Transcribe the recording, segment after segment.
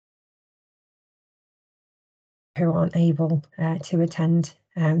who aren't able to attend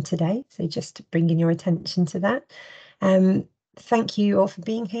today. So just bringing your attention to that. Thank you all for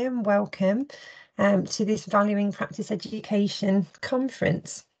being here and welcome to this Valuing Practice Education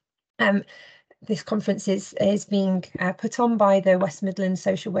conference. This conference is being put on by the West Midlands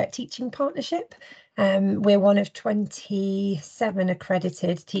Social Work Teaching Partnership. We're one of 27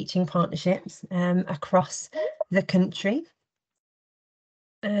 accredited teaching partnerships across the country.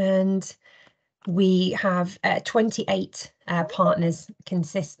 And we have 28 partners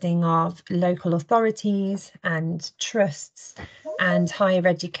consisting of local authorities and trusts and higher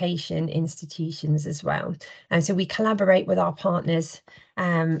education institutions as well. And so we collaborate with our partners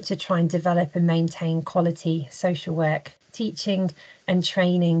to try and develop and maintain quality social work teaching and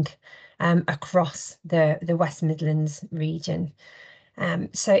training across the West Midlands region.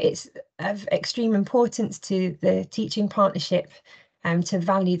 So it's of extreme importance to the teaching partnership to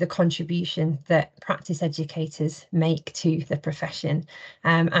value the contribution that practice educators make to the profession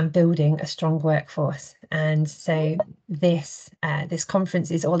and building a strong workforce. And so this conference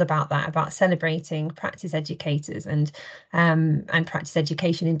is all about that, about celebrating practice educators and practice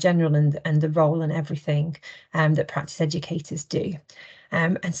education in general and the role and everything that practice educators do.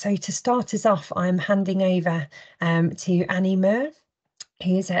 And so to start us off, I'm handing over to Annie Murr,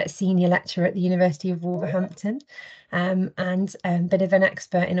 who's a senior lecturer at the University of Wolverhampton and a bit of an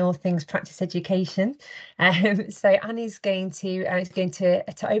expert in all things practice education. So Annie's going to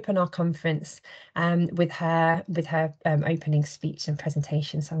open our conference with her opening speech and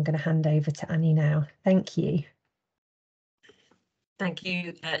presentation. So I'm going to hand over to Annie now. Thank you. Thank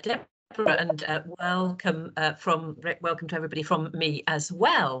you, Deborah, and welcome to everybody from me as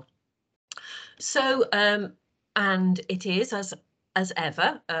well. So, and it is as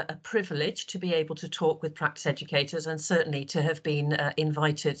ever, a privilege to be able to talk with practice educators, and certainly to have been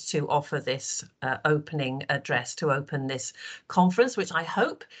invited to offer this opening address to open this conference, which I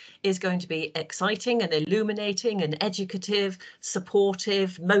hope is going to be exciting and illuminating and educative,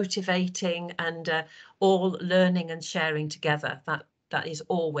 supportive, motivating, and all learning and sharing together. That is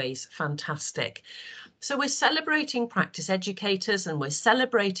always fantastic. So we're celebrating practice educators and we're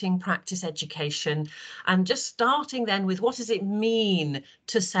celebrating practice education, and just starting then with what does it mean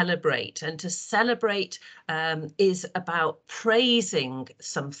to celebrate? And to celebrate is about praising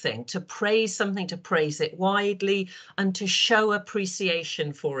something, to praise it widely and to show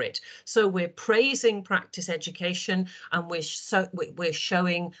appreciation for it. So we're praising practice education and we're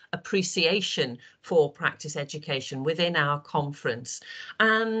showing appreciation for practice education within our conference.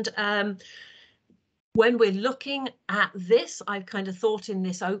 And when we're looking at this, I've kind of thought in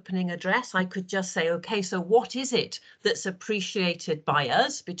this opening address, I could just say, okay, so what is it that's appreciated by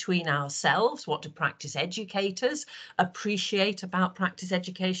us between ourselves? What do practice educators appreciate about practice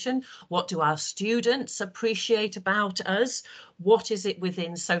education? What do our students appreciate about us? What is it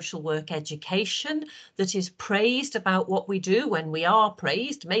within social work education that is praised about what we do when we are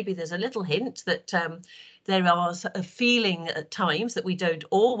praised? Maybe there's a little hint that there are a feeling at times that we don't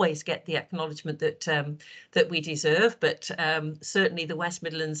always get the acknowledgement that we deserve, but certainly the West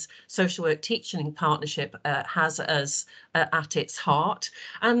Midlands Social Work Teaching Partnership has us at its heart.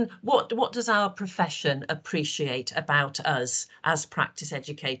 And what does our profession appreciate about us as practice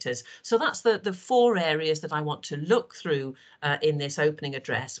educators? So that's the four areas that I want to look through in this opening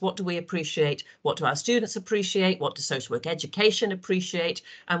address. What do we appreciate? What do our students appreciate? What does social work education appreciate?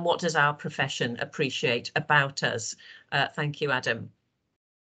 And what does our profession appreciate about us? Thank you, Adam.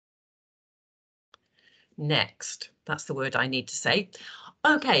 Next, that's the word I need to say.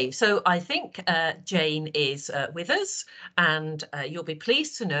 Okay, so I think Jane is with us, and you'll be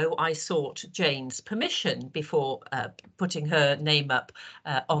pleased to know I sought Jane's permission before putting her name up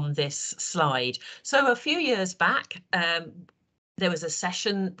on this slide. So a few years back, there was a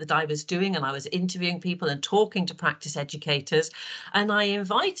session that I was doing and I was interviewing people and talking to practice educators, and I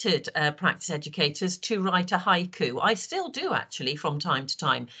invited practice educators to write a haiku. I still do actually from time to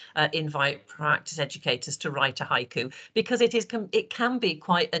time invite practice educators to write a haiku, because it can be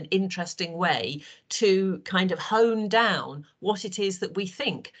quite an interesting way to kind of hone down what it is that we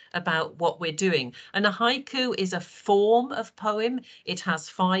think about what we're doing. And a haiku is a form of poem. It has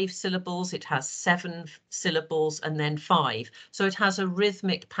 5 syllables, it has 7 syllables, and then 5. So it has a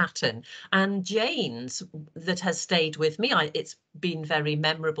rhythmic pattern. And Jane's that has stayed with me, it's been very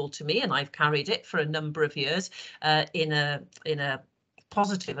memorable to me, and I've carried it for a number of years in a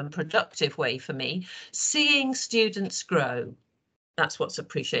positive and productive way for me. Seeing students grow. That's what's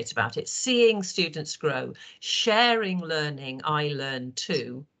appreciated about it. Seeing students grow, sharing learning, I learn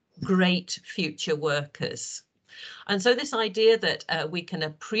too, great future workers. And so this idea that we can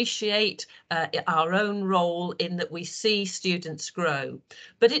appreciate our own role in that we see students grow,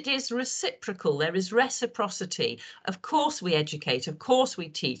 but it is reciprocal, there is reciprocity. Of course we educate, of course we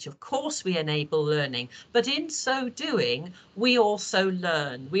teach, of course we enable learning, but in so doing, we also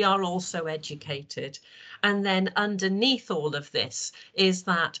learn, we are also educated. And then underneath all of this is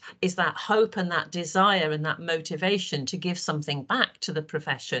that hope and that desire and that motivation to give something back to the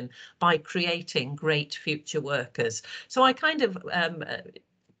profession by creating great future workers. So I kind of,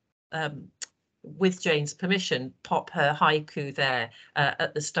 with Jane's permission, pop her haiku there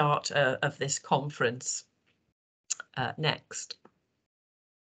at the start of this conference. Next.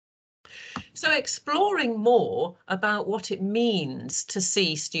 So exploring more about what it means to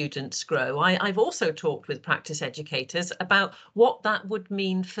see students grow. I've also talked with practice educators about what that would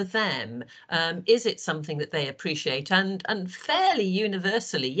mean for them. Is it something that they appreciate? And fairly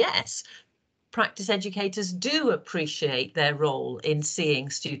universally, yes. Practice educators do appreciate their role in seeing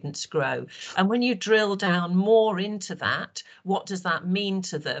students grow. And when you drill down more into that, what does that mean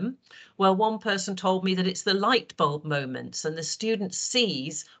to them? Well, one person told me that it's the light bulb moments and the student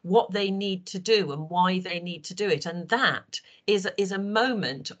sees what they need to do and why they need to do it. And that is a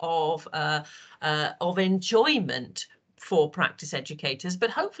moment of enjoyment for practice educators,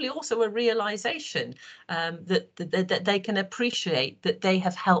 but hopefully also a realization that they can appreciate that they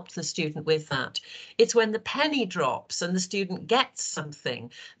have helped the student with that. It's when the penny drops and the student gets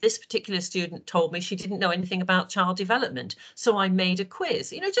something. This particular student told me she didn't know anything about child development, so I made a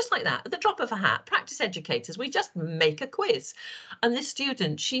quiz, you know, just like that, at the drop of a hat. Practice educators, we just make a quiz. And this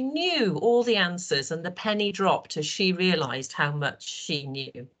student, she knew all the answers and the penny dropped as she realized how much she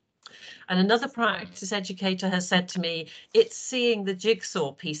knew. And another practice educator has said to me, it's seeing the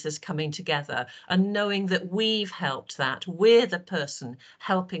jigsaw pieces coming together and knowing that we've helped that. We're the person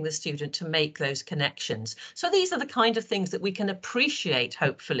helping the student to make those connections. So these are the kind of things that we can appreciate,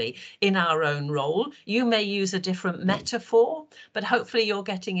 hopefully, in our own role. You may use a different metaphor, but hopefully you're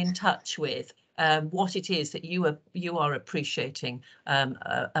getting in touch with what it is that you are appreciating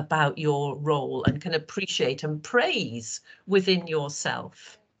about your role and can appreciate and praise within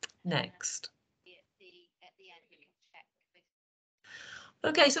yourself. Next.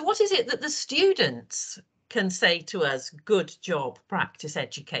 Okay, so what is it that the students can say to us, good job, practice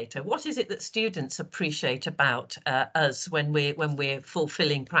educator? What is it that students appreciate about us when we're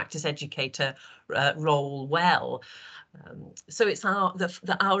fulfilling practice educator role well? So it's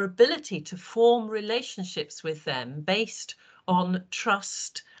our ability to form relationships with them based on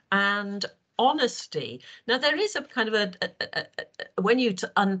trust and honesty. Now, there is a kind of when you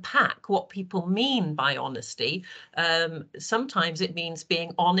unpack what people mean by honesty, sometimes it means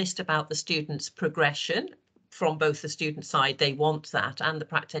being honest about the student's progression. From both the student side, they want that, and the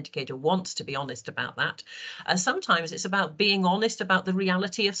practice educator wants to be honest about that. Sometimes it's about being honest about the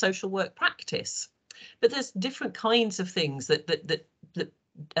reality of social work practice. But there's different kinds of things that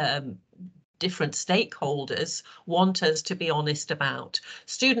different stakeholders want us to be honest about.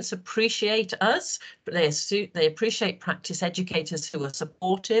 Students appreciate us, but they appreciate practice educators who are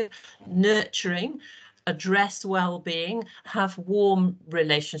supportive, nurturing, address well-being, have warm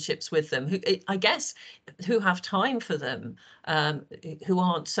relationships with them, who have time for them, who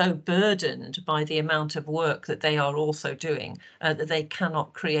aren't so burdened by the amount of work that they are also doing, that they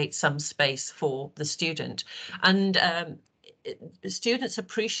cannot create some space for the student. And students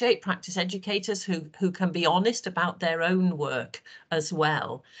appreciate practice educators who can be honest about their own work as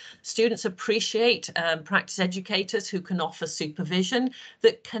well. Students appreciate practice educators who can offer supervision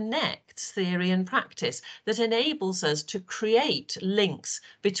that connects theory and practice, that enables us to create links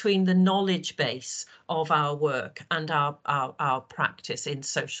between the knowledge base of our work and our practice in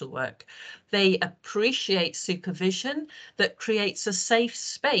social work. They appreciate supervision that creates a safe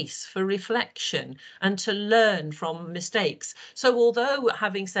space for reflection and to learn from mistakes. So although,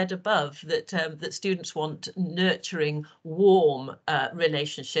 having said above that that students want nurturing, warm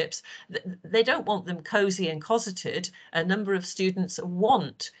relationships, they don't want them cozy and cosseted. A number of students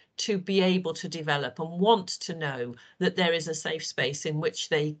want to be able to develop and want to know that there is a safe space in which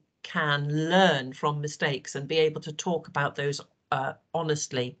they can learn from mistakes and be able to talk about those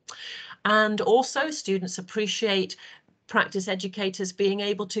honestly. And also students appreciate practice educators being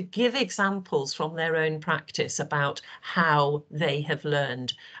able to give examples from their own practice about how they have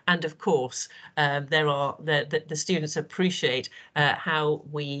learned. And of course, the students appreciate how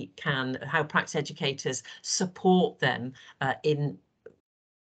practice educators support them in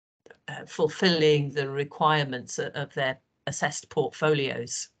fulfilling the requirements of their assessed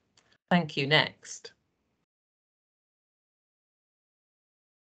portfolios. Thank you. Next.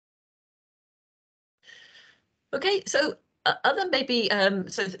 Okay, so other maybe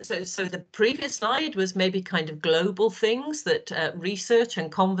so the previous slide was maybe kind of global things that research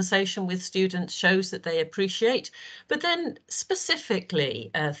and conversation with students shows that they appreciate, but then specifically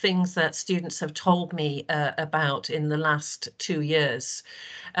things that students have told me about in the last 2 years.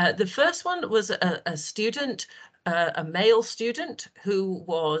 The first one was a student, a male student who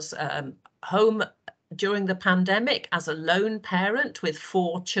was home during the pandemic as a lone parent with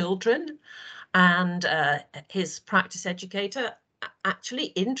 4 children. And his practice educator, actually,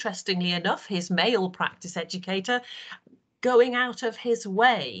 interestingly enough, his male practice educator, going out of his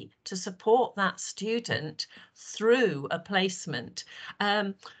way to support that student through a placement.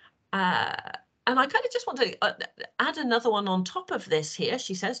 And I kind of just want to add another one on top of this here.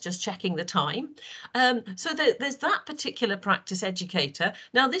 She says, just checking the time. So there's that particular practice educator.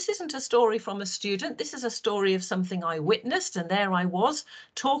 Now, this isn't a story from a student. This is a story of something I witnessed. And there I was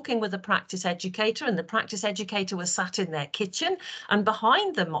talking with a practice educator, and the practice educator was sat in their kitchen. And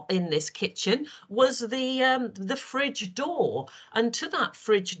behind them in this kitchen was the fridge door. And to that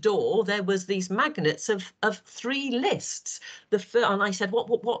fridge door, there was these magnets of 3 lists. And I said,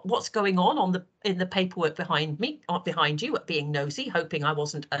 what's going on in the paperwork behind me, behind you, being nosy, hoping I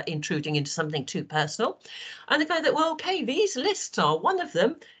wasn't intruding into something too personal. And the guy that, well, okay, these lists are, one of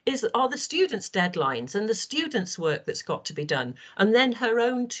them are the students' deadlines and the students' work that's got to be done, and then her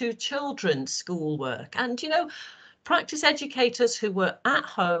own 2 children's schoolwork. And, you know, practice educators who were at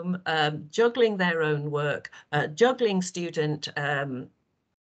home juggling their own work, juggling student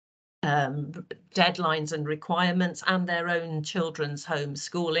deadlines and requirements, and their own children's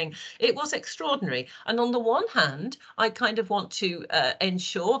homeschooling. It was extraordinary. And on the one hand, I kind of want to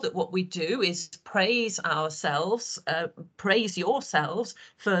ensure that what we do is praise ourselves, praise yourselves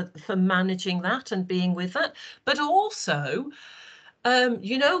for managing that and being with that, but also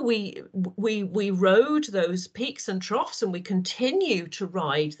you know, we rode those peaks and troughs, and we continue to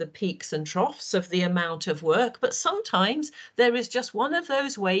ride the peaks and troughs of the amount of work. But sometimes there is just one of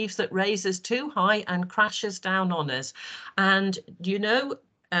those waves that raises too high and crashes down on us. And, you know,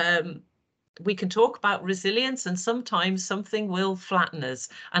 we can talk about resilience, and sometimes something will flatten us.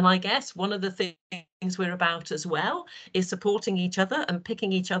 And I guess one of the things we're about as well is supporting each other and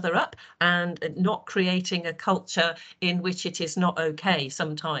picking each other up, and not creating a culture in which it is not okay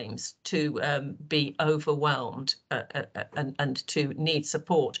sometimes to be overwhelmed and to need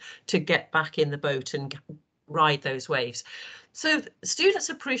support to get back in the boat and ride those waves. So students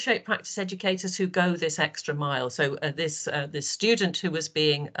appreciate practice educators who go this extra mile. So this student who was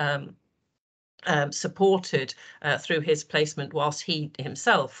being supported through his placement whilst he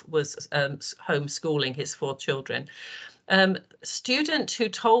himself was homeschooling his 4 children. Student who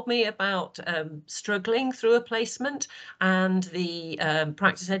told me about struggling through a placement, and the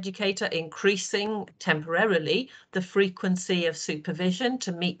practice educator increasing temporarily the frequency of supervision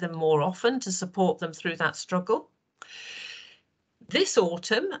to meet them more often to support them through that struggle. This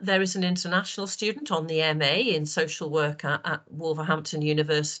autumn, there is an international student on the MA in social work at Wolverhampton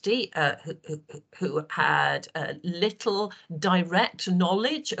University who had little direct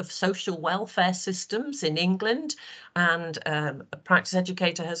knowledge of social welfare systems in England, and a practice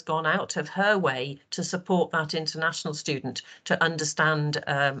educator has gone out of her way to support that international student to understand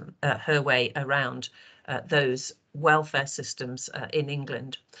her way around those welfare systems in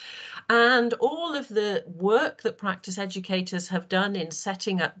England. And all of the work that practice educators have done in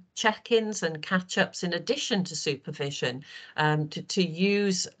setting up check-ins and catch-ups in addition to supervision, to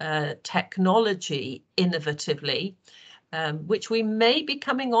use technology innovatively, which we may be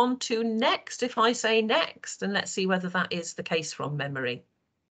coming on to next, if I say next, and let's see whether that is the case from memory.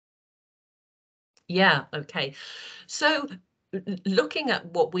 Yeah, okay. So looking at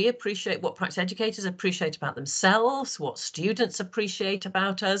what we appreciate, what practice educators appreciate about themselves, what students appreciate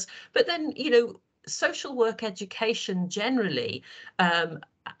about us, but then, you know, social work education generally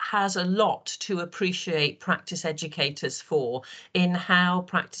has a lot to appreciate practice educators for, in how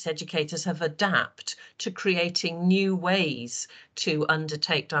practice educators have adapted to creating new ways to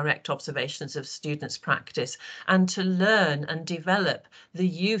undertake direct observations of students' practice, and to learn and develop the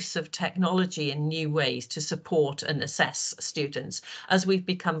use of technology in new ways to support and assess students, as we've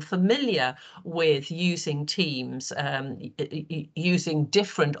become familiar with using Teams, using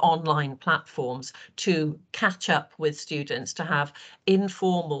different online platforms to catch up with students, to have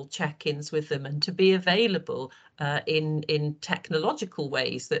informal check-ins with them, and to be available in technological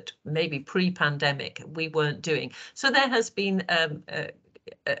ways that maybe pre-pandemic we weren't doing. So there has been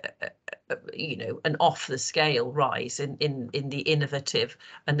you know, an off the scale rise in the innovative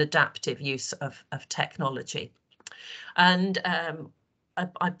and adaptive use of technology. And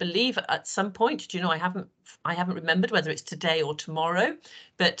I believe at some point, do you know, I haven't remembered whether it's today or tomorrow,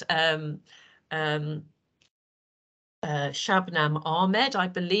 but Shabnam Ahmed, I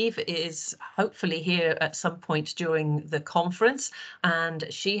believe, is hopefully here at some point during the conference, and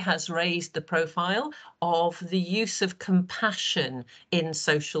she has raised the profile of the use of compassion in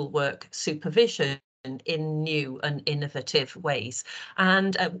social work supervision in new and innovative ways.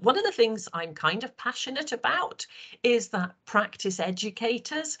 And one of the things I'm kind of passionate about is that practice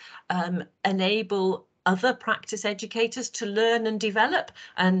educators enable other practice educators to learn and develop.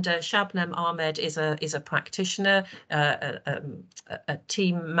 And Shabnam Ahmed is a practitioner, a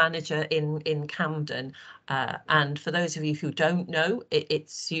team manager in Camden. And for those of you who don't know,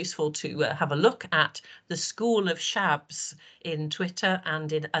 it's useful to have a look at the School of Shabs in Twitter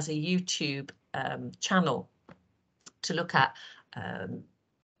and as a YouTube channel to look at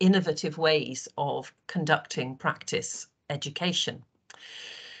innovative ways of conducting practice education.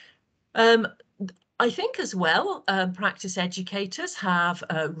 I think as well, practice educators have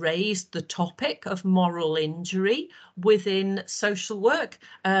raised the topic of moral injury within social work.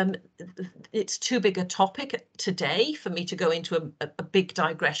 It's too big a topic today for me to go into a big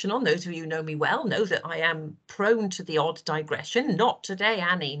digression on. Those of you who know me well know that I am prone to the odd digression. Not today,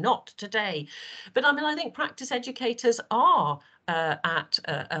 Annie, not today. But I mean, I think practice educators are at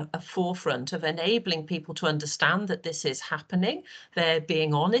a forefront of enabling people to understand that this is happening. They're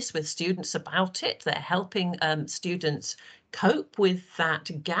being honest with students about it. They're helping students cope with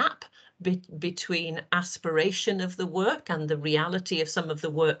that gap between aspiration of the work and the reality of some of the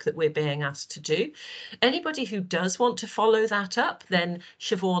work that we're being asked to do. Anybody who does want to follow that up, then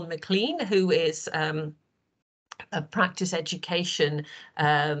Siobhan McLean, who is a practice education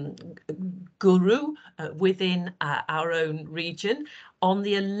guru within our own region, on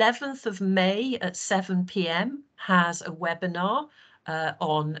the 11th of May at 7 p.m. has a webinar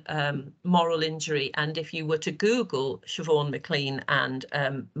on moral injury. And if you were to Google Siobhan McLean and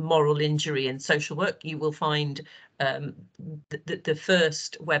moral injury in social work, you will find the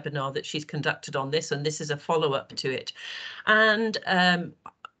first webinar that she's conducted on this, and this is a follow-up to it. And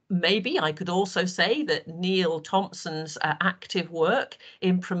maybe I could also say that Neil Thompson's active work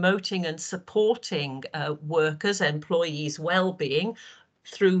in promoting and supporting workers, employees' well-being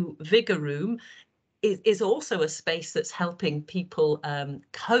through Vigour Room is also a space that's helping people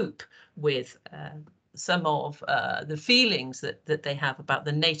cope with some of the feelings that they have about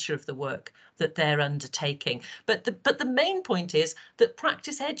the nature of the work that they're undertaking. But the main point is that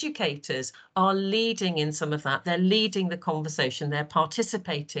practice educators are leading in some of that. They're leading the conversation. They're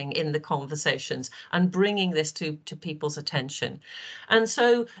participating in the conversations and bringing this to people's attention. And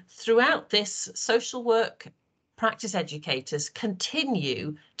so throughout this, social work practice educators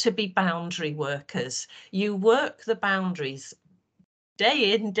continue to be boundary workers. You work the boundaries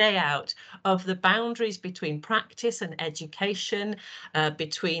day in, day out, of the boundaries between practice and education,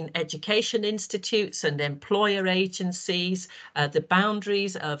 between education institutes and employer agencies, the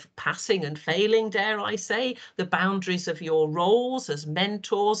boundaries of passing and failing, dare I say, the boundaries of your roles as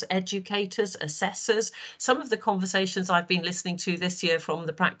mentors, educators, assessors. Some of the conversations I've been listening to this year from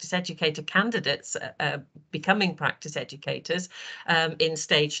the practice educator candidates becoming practice educators in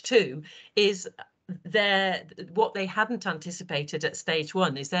stage 2 is what they hadn't anticipated at stage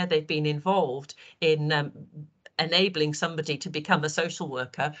 1 is they've been involved in enabling somebody to become a social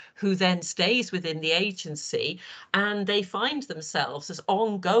worker who then stays within the agency, and they find themselves as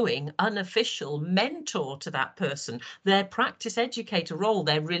ongoing, unofficial mentor to that person. Their practice educator role,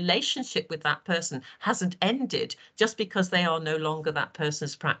 their relationship with that person hasn't ended just because they are no longer that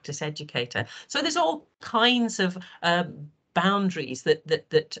person's practice educator. So there's all kinds of boundaries that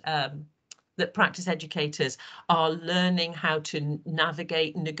practice educators are learning how to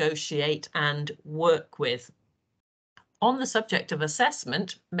navigate, negotiate, and work with. On the subject of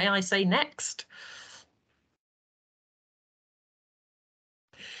assessment, may I say next?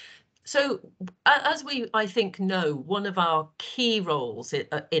 So, as we, I think, know, one of our key roles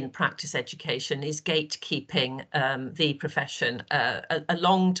in practice education is gatekeeping the profession. A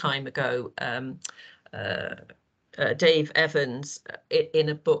long time ago, Dave Evans, in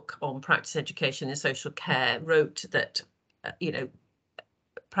a book on practice education and social care, wrote that,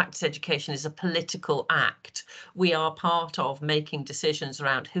 practice education is a political act. We are part of making decisions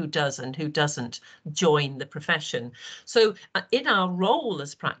around who does and who doesn't join the profession. So in our role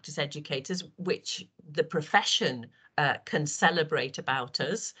as practice educators, which the profession can celebrate about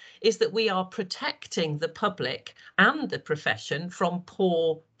us, is that we are protecting the public and the profession from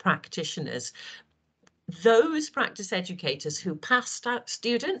poor practitioners. Those practice educators who pass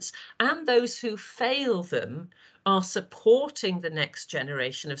students and those who fail them are supporting the next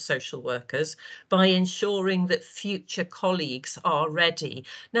generation of social workers by ensuring that future colleagues are ready.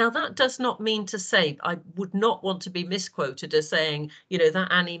 Now, that does not mean to say, I would not want to be misquoted as saying, you know,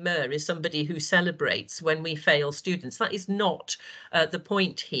 that Annie Murr is somebody who celebrates when we fail students. That is not the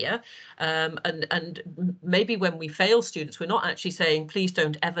point here. And maybe when we fail students, we're not actually saying, please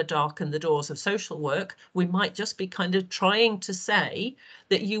don't ever darken the doors of social work. We might just be kind of trying to say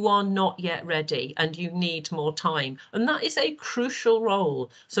that you are not yet ready and you need more time. And that is a crucial role,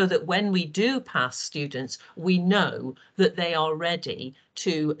 so that when we do pass students, we know that they are ready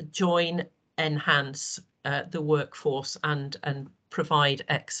to join, enhance the workforce and provide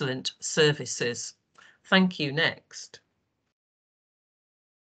excellent services. Thank you. Next.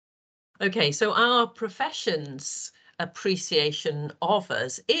 Okay, so our profession's appreciation of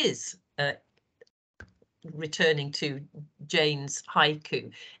us is, returning to Jane's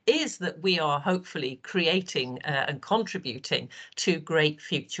haiku, is that we are hopefully creating and contributing to great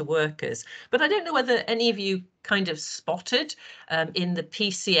future workers. But I don't know whether any of you kind of spotted in the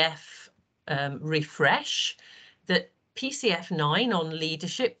PCF refresh that PCF 9 on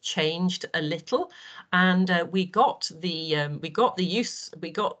leadership changed a little, and we got the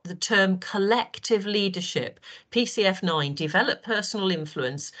term collective leadership. PCF 9, develop personal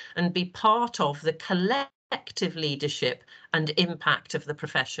influence and be part of the collective leadership and impact of the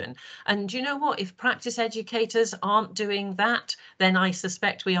profession. And you know what, if practice educators aren't doing that, then I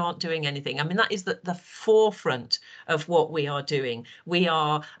suspect we aren't doing anything. I mean, that is the forefront of what we are doing. We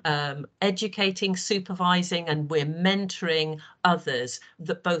are educating, supervising, and we're mentoring others,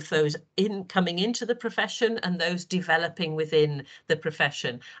 that both those coming into the profession and those developing within the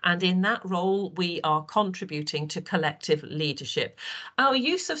profession. And in that role, we are contributing to collective leadership. Our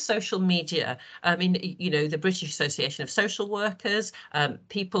use of social media, I mean, you know, the British Association of Social Workers,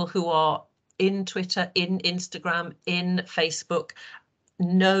 people who are in Twitter, in Instagram, in Facebook,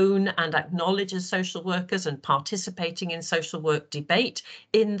 known and acknowledged as social workers and participating in social work debate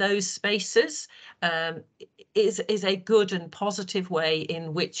in those spaces is a good and positive way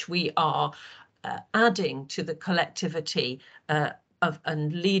in which we are adding to the collectivity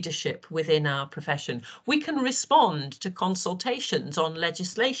and leadership within our profession. We can respond to consultations on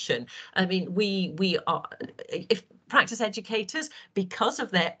legislation. I mean, we are, if practice educators, because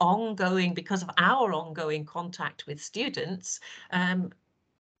of our ongoing contact with students,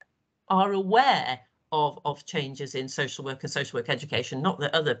 are aware of changes in social work and social work education, not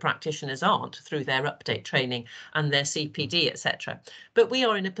that other practitioners aren't through their update training and their CPD, etc. But we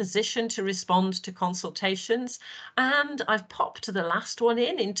are in a position to respond to consultations. And I've popped the last one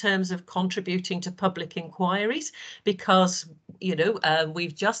in terms of contributing to public inquiries, because, you know,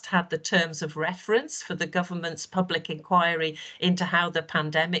 we've just had the terms of reference for the government's public inquiry into how the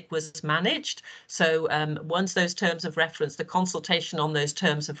pandemic was managed. So once those terms of reference, the consultation on those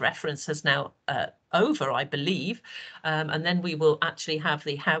terms of reference has now over, I believe, and then we will actually have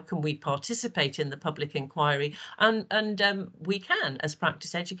the how can we participate in the public inquiry, and we can, as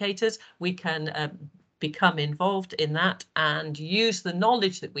practice educators, we can become involved in that and use the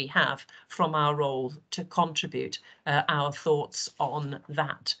knowledge that we have from our role to contribute our thoughts on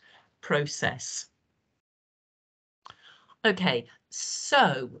that process. Okay,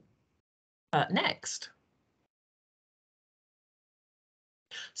 so next.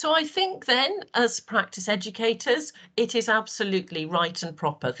 So I think then, as practice educators, it is absolutely right and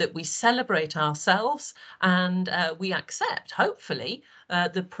proper that we celebrate ourselves and we accept, hopefully,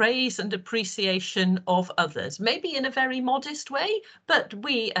 the praise and appreciation of others, maybe in a very modest way, but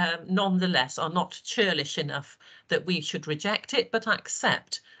we nonetheless are not churlish enough that we should reject it, but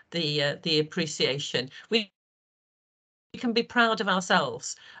accept the appreciation. We can be proud of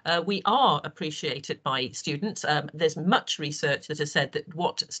ourselves. We are appreciated by students. There's much research that has said that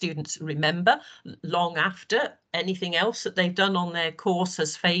what students remember long after anything else that they've done on their course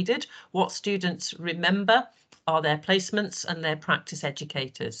has faded, what students remember are their placements and their practice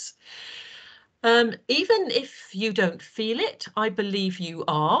educators. Even if you don't feel it, I believe you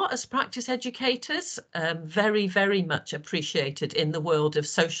are, as practice educators, very, very much appreciated in the world of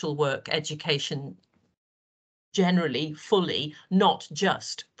social work education generally, fully, not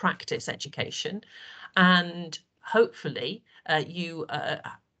just practice education. And hopefully you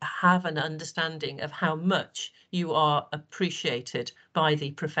have an understanding of how much you are appreciated by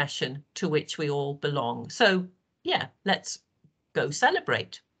the profession to which we all belong. So yeah, let's go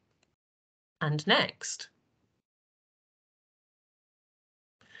celebrate. And next.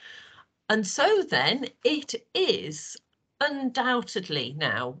 And so then it is undoubtedly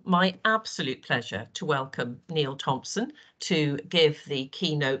now my absolute pleasure to welcome Neil Thompson to give the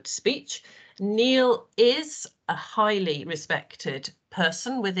keynote speech. Neil is a highly respected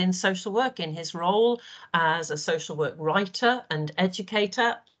person within social work in his role as a social work writer and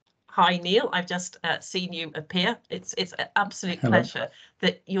educator. Hi, Neil. I've just seen you appear. It's an absolute pleasure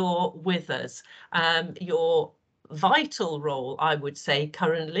that you're with us. Your vital role, I would say,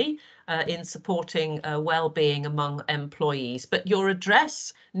 currently in supporting well-being among employees. But your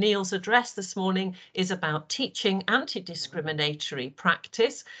address, Neil's address this morning, is about teaching anti-discriminatory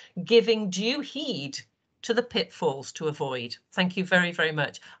practice, giving due heed to the pitfalls to avoid. Thank you very, very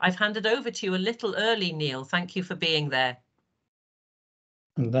much. I've handed over to you a little early, Neil. Thank you for being there.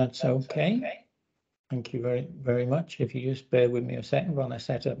 That's okay. Thank you very, very much. If you just bear with me a second while I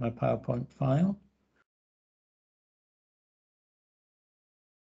set up my PowerPoint file.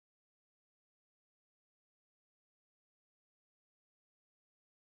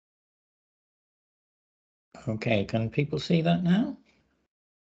 Okay, can people see that now?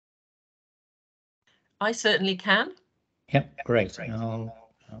 I certainly can. Yep, great.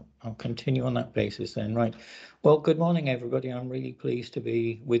 I'll continue on that basis then. Right. Well, good morning, everybody. I'm really pleased to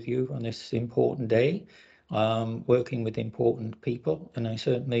be with you on this important day, working with important people. And I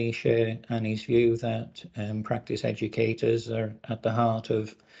certainly share Annie's view that practice educators are at the heart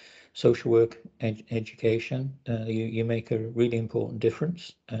of social work education. You make a really important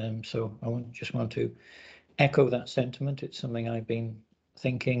difference. So I just want to echo that sentiment. It's something I've been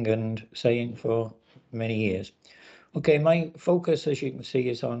thinking and saying for many years. Okay, my focus, as you can see,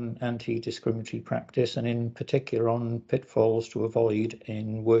 is on anti-discriminatory practice, and in particular on pitfalls to avoid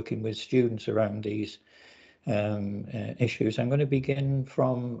in working with students around these issues. I'm going to begin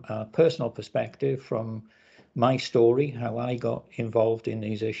from a personal perspective, from my story, how I got involved in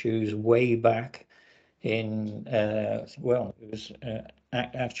these issues way back in, well, it was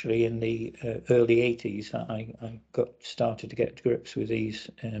actually in the early 80s that I started to get to grips with these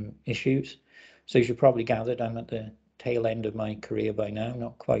issues. So as you probably gathered, I'm at the tail end of my career by now,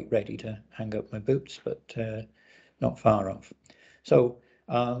 not quite ready to hang up my boots, but not far off. So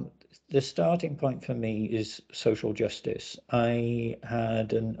the starting point for me is social justice. I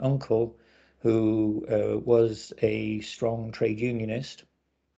had an uncle who was a strong trade unionist,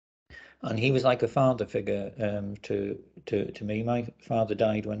 and he was like a father figure to me. My father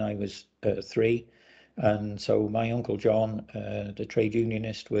died when I was 3, and so my uncle John, the trade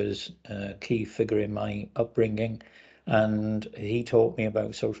unionist, was a key figure in my upbringing, and he taught me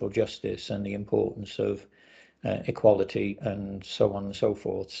about social justice and the importance of equality and so on and so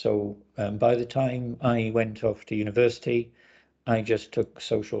forth. So by the time I went off to university, I just took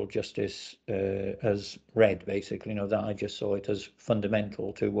social justice as read, basically, that I just saw it as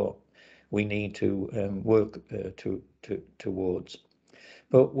fundamental to what we need to work towards.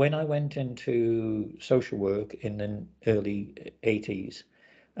 But when I went into social work in the early 80s,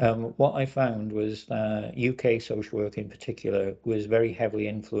 what I found was that UK social work in particular was very heavily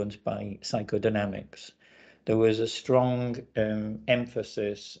influenced by psychodynamics. There was a strong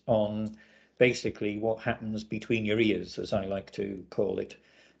emphasis on basically what happens between your ears, as I like to call it.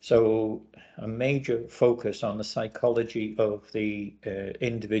 So a major focus on the psychology of the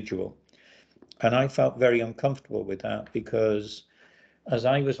individual. And I felt very uncomfortable with that because as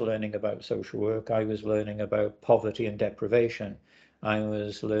I was learning about social work, I was learning about poverty and deprivation. I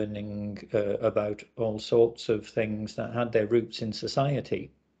was learning about all sorts of things that had their roots in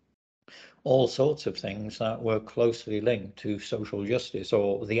society, all sorts of things that were closely linked to social justice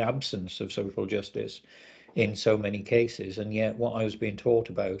or the absence of social justice in so many cases. And yet what I was being taught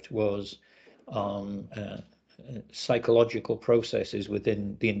about was psychological processes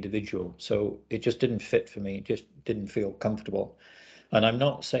within the individual. So it just didn't fit for me. It just didn't feel comfortable. And I'm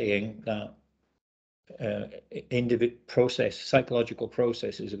not saying that psychological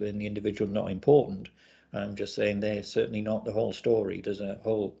processes within the individual are not important. I'm just saying they're certainly not the whole story. There's a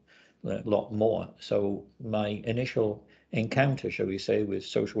whole lot more. So my initial encounter, shall we say, with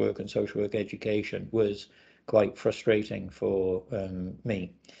social work and social work education was quite frustrating for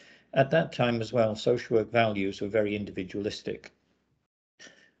me. At that time as well, social work values were very individualistic.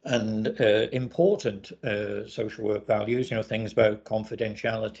 And important social work values, things about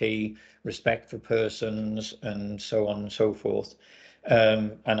confidentiality, respect for persons, and so on and so forth.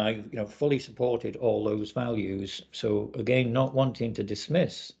 And I, fully supported all those values. So again, not wanting to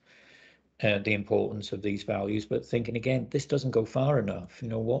dismiss the importance of these values, but thinking again, this doesn't go far enough.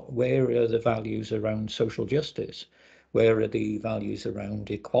 Where are the values around social justice? Where are the values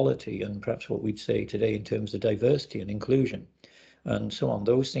around equality and perhaps what we'd say today in terms of diversity and inclusion? And so on.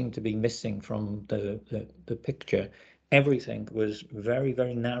 Those seem to be missing from the picture. Everything was very,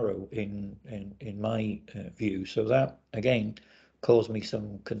 very narrow in my view. So that, again, caused me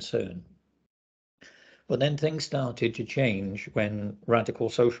some concern. But then things started to change when radical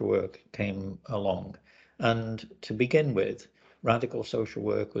social work came along. And to begin with, radical social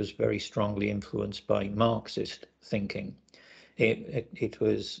work was very strongly influenced by Marxist thinking. It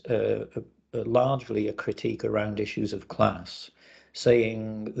was largely a critique around issues of class,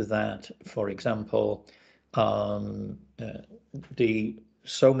 saying that, for example, so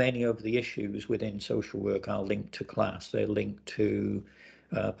many of the issues within social work are linked to class. They're linked to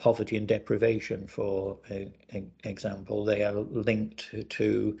poverty and deprivation, for example. They are linked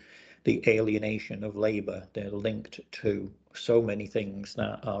to the alienation of labour. They're linked to so many things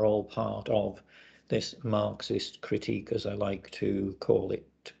that are all part of this Marxist critique, as I like to call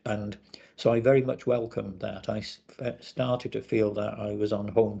it. And so I very much welcomed that. I started to feel that I was on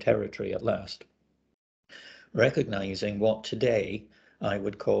home territory at last, recognising what today I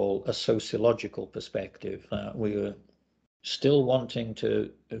would call a sociological perspective, that we were still wanting to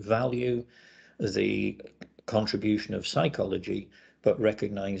value the contribution of psychology, but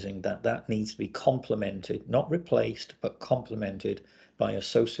recognising that that needs to be complemented, not replaced, but complemented by a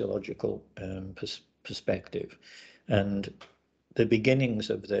sociological perspective. And the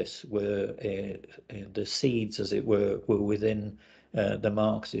beginnings of this were the seeds, as it were within the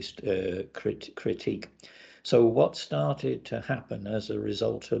Marxist critique. So what started to happen as a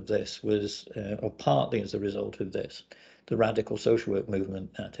result of this was, or partly as a result of this, the radical social work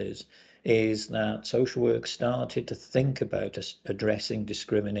movement, that is that social work started to think about addressing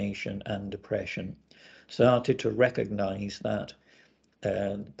discrimination and oppression, started to recognise that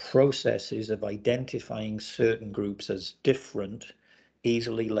processes of identifying certain groups as different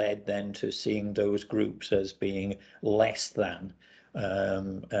easily led then to seeing those groups as being less than.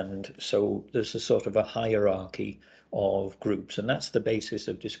 And so there's a sort of a hierarchy of groups, and that's the basis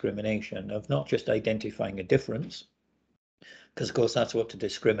of discrimination, of not just identifying a difference, because of course that's what to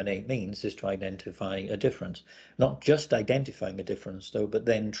discriminate means, is to identify a difference. Not just identifying a difference though, but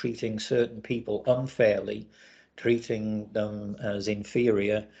then treating certain people unfairly, treating them as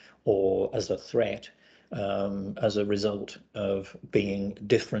inferior or as a threat, as a result of being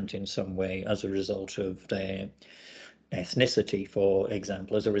different in some way, as a result of their ethnicity, for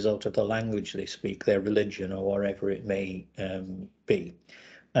example, as a result of the language they speak, their religion, or whatever it may be.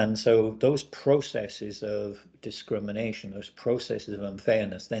 And so those processes of discrimination, those processes of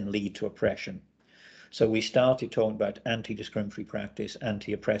unfairness then lead to oppression. So we started talking about anti-discriminatory practice,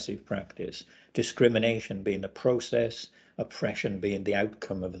 anti-oppressive practice, discrimination being the process, oppression being the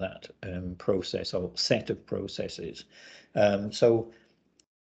outcome of that process or set of processes. So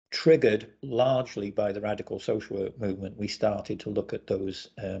triggered largely by the radical social work movement, we started to look at those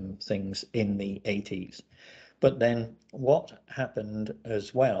things in the 80s. But then what happened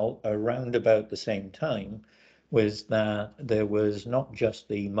as well around about the same time was that there was not just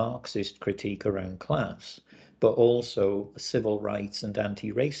the Marxist critique around class, but also civil rights and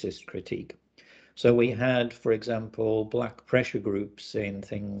anti-racist critique. So we had, for example, black pressure groups saying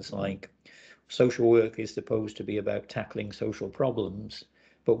things like, social work is supposed to be about tackling social problems,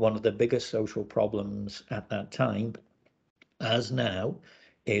 but one of the biggest social problems at that time, as now,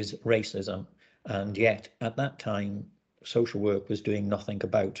 is racism. And yet, at that time, social work was doing nothing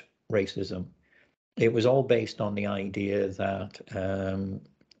about racism. It was all based on the idea that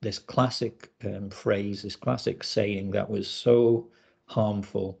this classic phrase, this classic saying that was so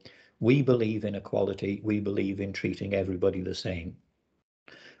harmful, we believe in equality, we believe in treating everybody the same,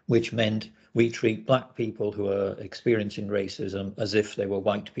 which meant we treat black people who are experiencing racism as if they were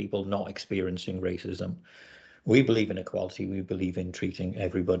white people not experiencing racism. We believe in equality, we believe in treating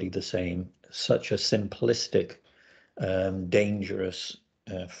everybody the same. Such a simplistic, dangerous,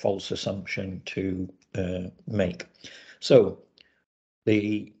 false assumption to make. So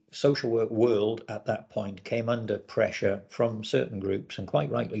the social work world at that point came under pressure from certain groups, and quite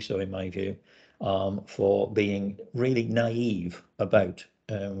rightly so in my view, for being really naive about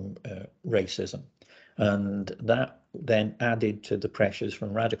racism. And that then added to the pressures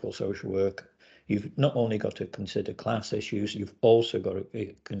from radical social work. You've not only got to consider class issues, you've also got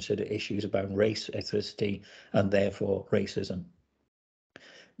to consider issues about race, ethnicity, and therefore racism.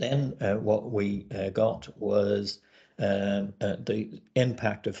 Then what we got was the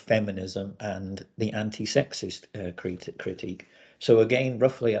impact of feminism and the anti-sexist critique. So again,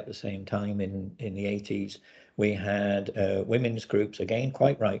 roughly at the same time in the 80s, we had women's groups, again,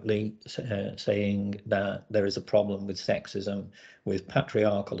 quite rightly, saying that there is a problem with sexism, with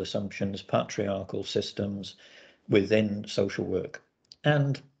patriarchal assumptions, patriarchal systems within social work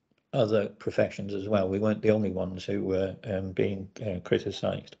and other professions as well. We weren't the only ones who were being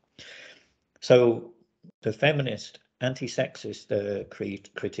criticised. So the feminist anti-sexist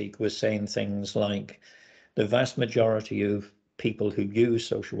critique was saying things like, The vast majority of people who use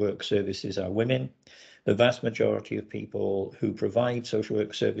social work services are women. The vast majority of people who provide social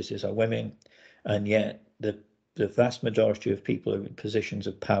work services are women, and yet the vast majority of people in positions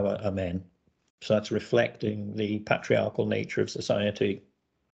of power are men. So that's reflecting the patriarchal nature of society.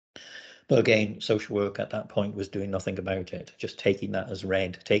 But again, social work at that point was doing nothing about it, just taking that as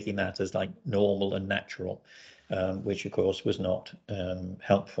read, taking that as like normal and natural, which of course was not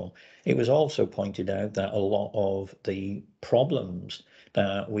helpful. It was also pointed out that a lot of the problems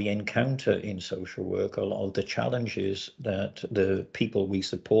that we encounter in social work, a lot of the challenges that the people we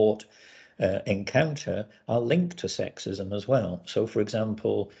support encounter are linked to sexism as well. So, for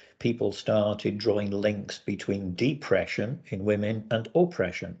example, people started drawing links between depression in women and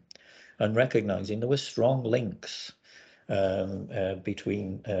oppression, and recognizing there were strong links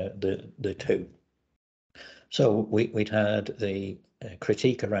between the two. So we'd had the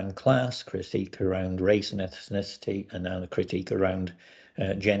critique around class, critique around race and ethnicity, and now the critique around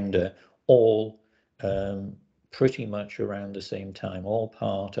gender, all pretty much around the same time, all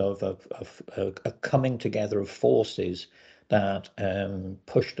part of a coming together of forces that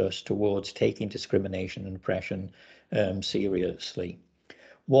pushed us towards taking discrimination and oppression seriously.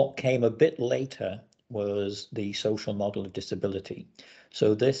 What came a bit later was the social model of disability.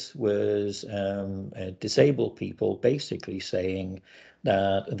 So this was disabled people basically saying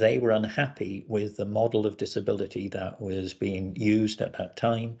that they were unhappy with the model of disability that was being used at that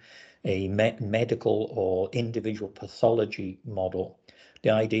time, a medical or individual pathology model.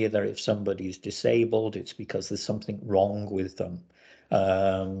 The idea that if somebody is disabled, it's because there's something wrong with them,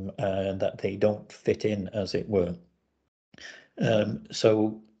 and that they don't fit in, as it were.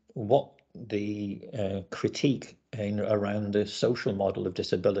 So what the critique around the social model of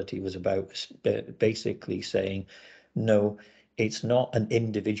disability was about, basically saying, no, it's not an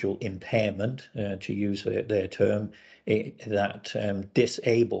individual impairment, to use their term, that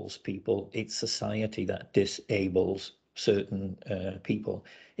disables people. It's society that disables certain people.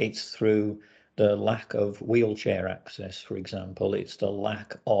 It's through the lack of wheelchair access, for example. It's the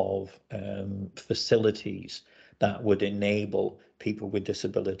lack of facilities that would enable people with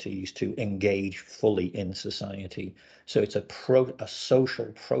disabilities to engage fully in society. So it's a social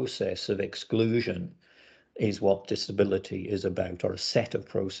process of exclusion is what disability is about, or a set of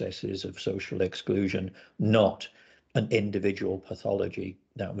processes of social exclusion, not an individual pathology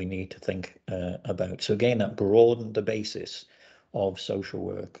that we need to think about. So again, that broadened the basis of social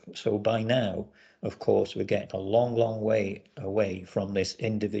work. So by now, of course, we're getting a long, long way away from this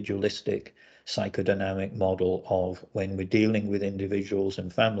individualistic psychodynamic model of when we're dealing with individuals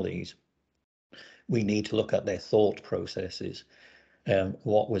and families, we need to look at their thought processes.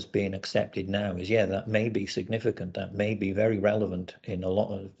 What was being accepted now is, yeah, that may be significant, that may be very relevant in a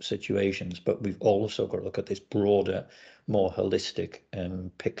lot of situations, but we've also got to look at this broader, more holistic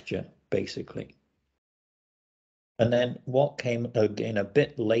picture, basically. And then what came again a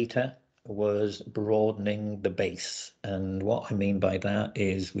bit later was broadening the base. And what I mean by that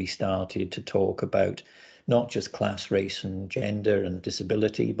is we started to talk about not just class, race and gender and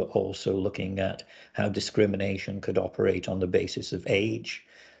disability, but also looking at how discrimination could operate on the basis of age,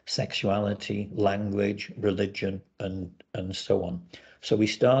 sexuality, language, religion, and so on. So we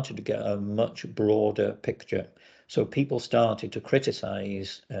started to get a much broader picture. So people started to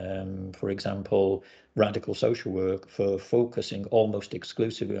criticize, for example, radical social work for focusing almost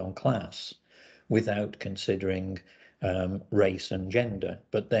exclusively on class without considering race and gender.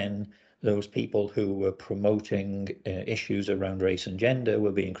 But then those people who were promoting issues around race and gender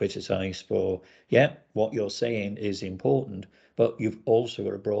were being criticized for, yeah, what you're saying is important, but you've also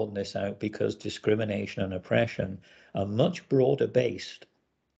got to broaden this out because discrimination and oppression are much broader based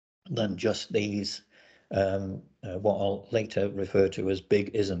than just these what I'll later refer to as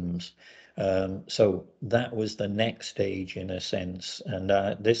big isms. So that was the next stage in a sense, and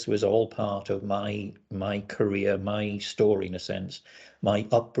this was all part of my career, my story in a sense, my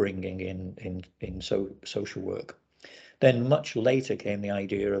upbringing in social work. Then much later came the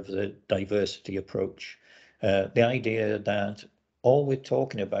idea of the diversity approach, the idea that all we're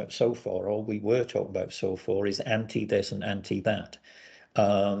talking about so far, all we were talking about so far, is anti this and anti that.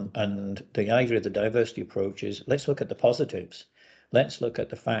 And the idea of the diversity approach is, let's look at the positives. Let's look at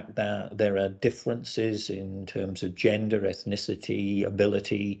the fact that there are differences in terms of gender, ethnicity,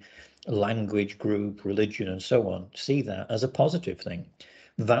 ability, language group, religion, and so on. See that as a positive thing.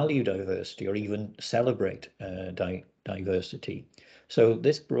 Value diversity, or even celebrate diversity. So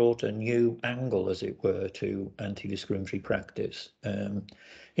this brought a new angle, as it were, to anti-discriminatory practice,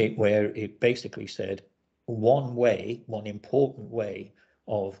 where it basically said one important way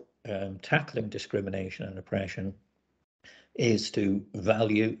of tackling discrimination and oppression is to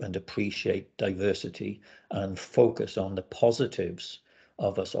value and appreciate diversity and focus on the positives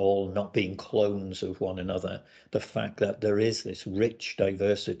of us all not being clones of one another. The fact that there is this rich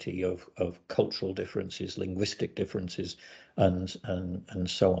diversity of cultural differences, linguistic differences, and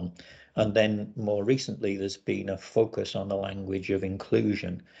so on. And then more recently, there's been a focus on the language of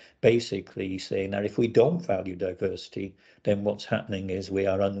inclusion, basically saying that if we don't value diversity, then what's happening is we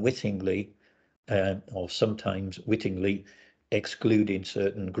are unwittingly or sometimes wittingly excluding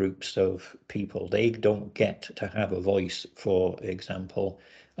certain groups of people. They don't get to have a voice, for example,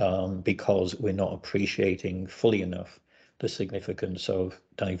 because we're not appreciating fully enough the significance of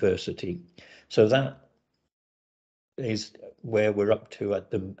diversity. So that is where we're up to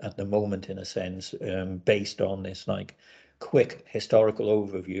at the moment, in a sense, based on this like quick historical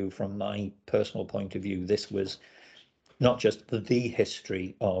overview. From my personal point of view, this was not just the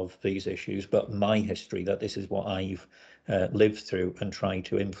history of these issues, but my history, that this is what I've lived through and tried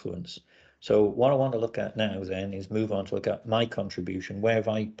to influence. So what I want to look at now then is move on to look at my contribution. Where have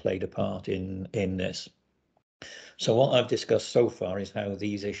I played a part in this? So what I've discussed so far is how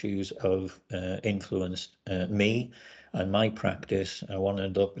these issues have influenced me and my practice. I want to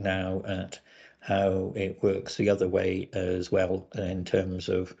look now at how it works the other way as well, in terms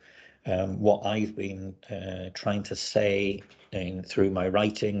of what I've been trying to say through my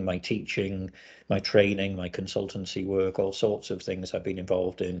writing, my teaching, my training, my consultancy work, all sorts of things I've been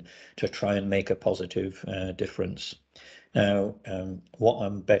involved in to try and make a positive difference. Now, what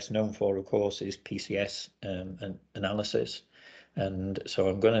I'm best known for, of course, is PCS analysis. And so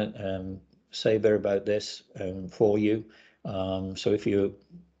I'm going to say a bit about this for you. So if you're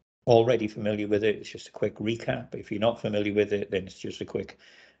already familiar with it, it's just a quick recap. If you're not familiar with it, then it's just a quick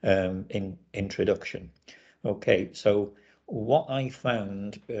introduction. Okay, so what I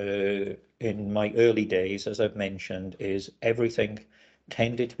found in my early days, as I've mentioned, is everything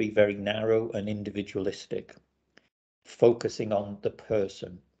tended to be very narrow and individualistic, focusing on the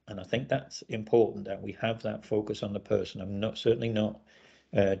person. And I think that's important, that we have that focus on the person. I'm certainly not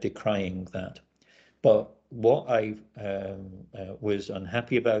decrying that. But what I was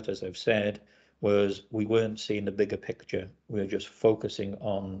unhappy about, as I've said, was we weren't seeing the bigger picture. We were just focusing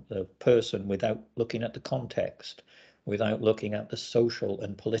on the person without looking at the context, without looking at the social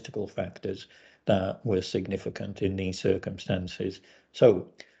and political factors that were significant in these circumstances. So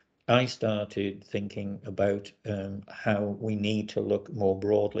I started thinking about how we need to look more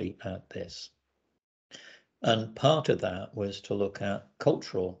broadly at this. And part of that was to look at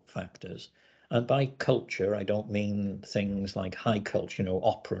cultural factors. And by culture, I don't mean things like high culture,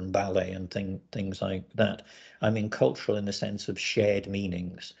 opera and ballet and things like that. I mean cultural in the sense of shared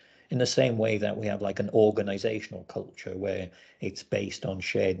meanings, in the same way that we have like an organizational culture where it's based on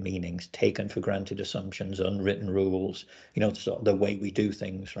shared meanings, taken for granted assumptions, unwritten rules, sort of the way we do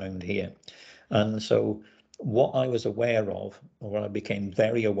things around here. And so what I was aware of, or what I became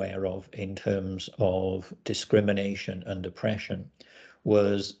very aware of in terms of discrimination and oppression,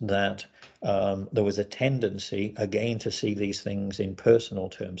 was that there was a tendency, again, to see these things in personal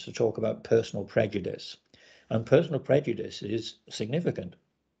terms, to talk about personal prejudice. And personal prejudice is significant,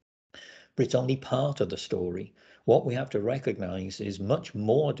 but it's only part of the story. What we have to recognize is much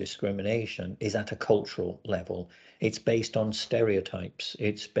more discrimination is at a cultural level. It's based on stereotypes.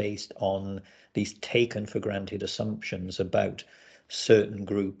 It's based on these taken for granted assumptions about certain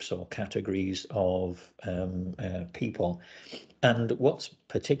groups or categories of people. And what's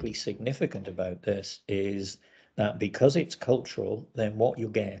particularly significant about this is that because it's cultural, then what you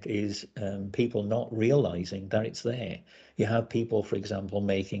get is people not realizing that it's there. You have people, for example,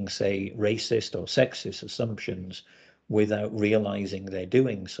 making, say, racist or sexist assumptions without realizing they're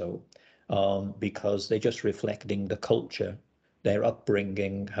doing so, because they're just reflecting the culture, their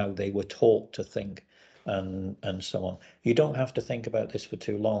upbringing, how they were taught to think, and so on. You don't have to think about this for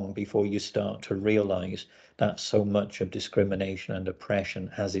too long before you start to realize that so much of discrimination and oppression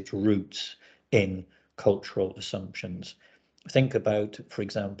has its roots in cultural assumptions. Think about, for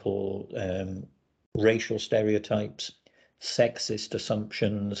example, racial stereotypes, sexist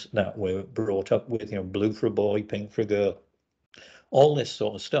assumptions that we're brought up with, blue for a boy, pink for a girl. All this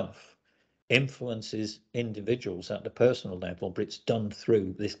sort of stuff influences individuals at the personal level, but it's done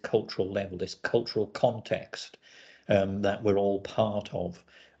through this cultural level, this cultural context that we're all part of,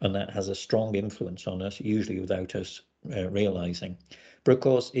 and that has a strong influence on us, usually without us realizing. But of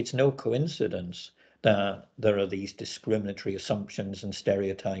course, it's no coincidence that there are these discriminatory assumptions and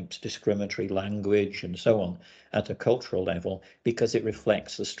stereotypes, discriminatory language, and so on at a cultural level, because it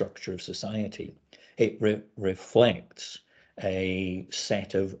reflects the structure of society. It reflects a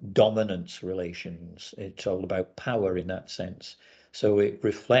set of dominance relations. It's all about power in that sense. So it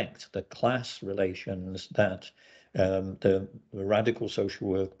reflects the class relations that the radical social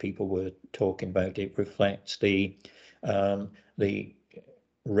work people were talking about. It reflects the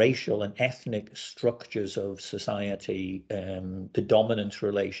racial and ethnic structures of society, the dominance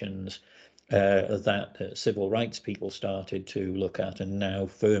relations that civil rights people started to look at, and now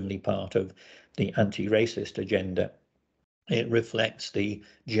firmly part of the anti-racist agenda. It reflects the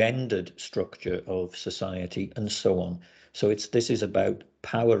gendered structure of society and so on. So this is about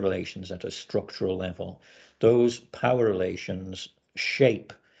power relations at a structural level. Those power relations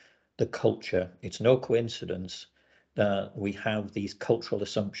shape the culture. It's no coincidence that we have these cultural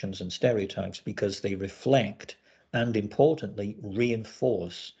assumptions and stereotypes, because they reflect and, importantly,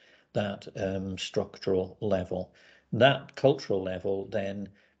 reinforce that structural level. That cultural level then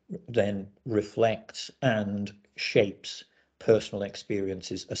reflects and shapes personal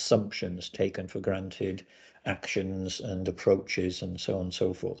experiences, assumptions taken for granted, actions and approaches, and so on and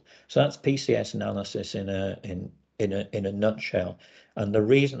so forth. So that's PCS analysis in a nutshell. And the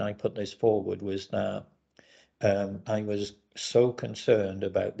reason I put this forward was that I was so concerned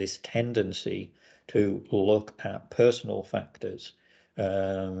about this tendency to look at personal factors,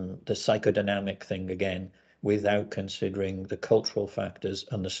 the psychodynamic thing again, without considering the cultural factors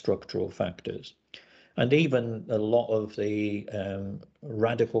and the structural factors. And even a lot of the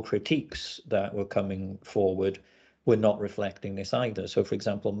radical critiques that were coming forward were not reflecting this either. So, for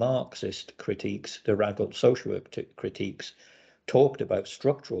example, Marxist critiques, the radical social work critiques, talked about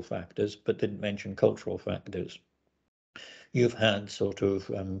structural factors but didn't mention cultural factors. You've had sort of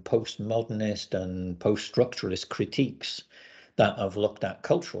postmodernist and post-structuralist critiques that have looked at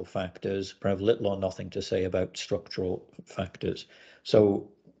cultural factors but have little or nothing to say about structural factors. So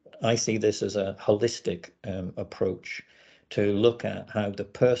I see this as a holistic approach to look at how the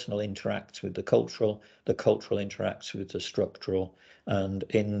personal interacts with the cultural interacts with the structural, and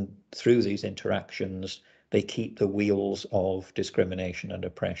through these interactions, they keep the wheels of discrimination and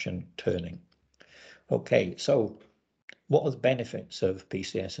oppression turning. Okay, so what are the benefits of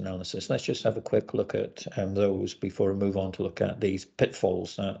PCS analysis? Let's just have a quick look at those before we move on to look at these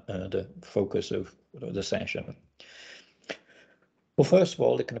pitfalls that are the focus of the session. Well, first of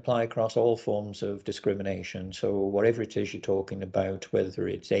all, it can apply across all forms of discrimination. So whatever it is you're talking about, whether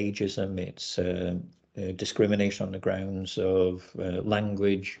it's ageism, it's discrimination on the grounds of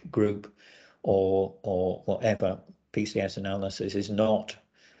language, group, or whatever, PCS analysis is not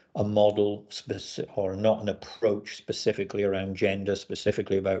a model or not an approach specifically around gender,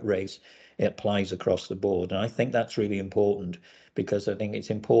 specifically about race. It applies across the board. And I think that's really important, because I think it's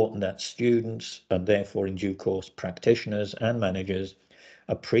important that students, and therefore in due course practitioners and managers,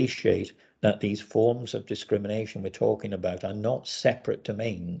 appreciate that these forms of discrimination we're talking about are not separate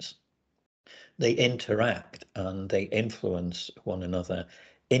domains. They interact and they influence one another.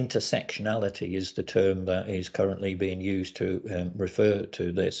 Intersectionality is the term that is currently being used to refer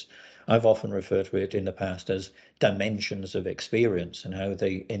to this. I've often referred to it in the past as dimensions of experience and how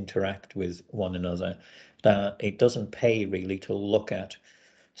they interact with one another. That it doesn't pay really to look at,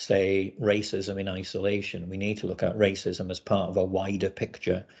 say, racism in isolation. We need to look at racism as part of a wider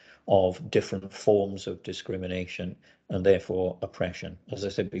picture of different forms of discrimination and therefore oppression. As I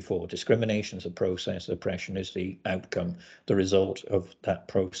said before, discrimination is a process, oppression is the outcome, the result of that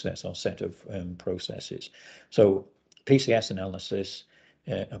process or set of processes. So PCS analysis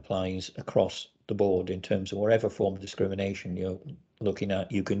applies across the board in terms of whatever form of discrimination you're looking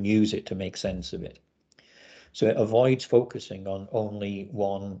at. You can use it to make sense of it. So it avoids focusing on only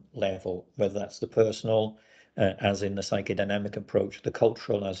one level, whether that's the personal, as in the psychodynamic approach, the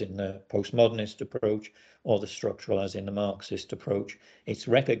cultural, as in the postmodernist approach, or the structural, as in the Marxist approach. It's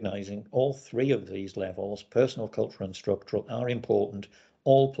recognizing all three of these levels, personal, cultural, and structural, are important,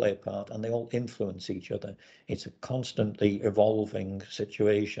 all play a part, and they all influence each other. It's a constantly evolving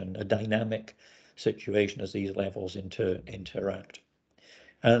situation, a dynamic situation as these levels interact.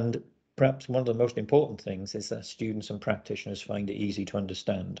 And perhaps one of the most important things is that students and practitioners find it easy to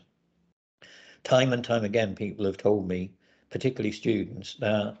understand. Time and time again, people have told me, particularly students,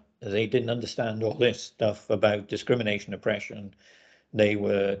 that they didn't understand all this stuff about discrimination, oppression. They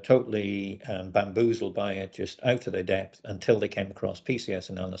were totally bamboozled by it, just out of their depth, until they came across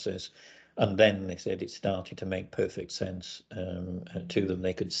PCS analysis. And then they said it started to make perfect sense to them.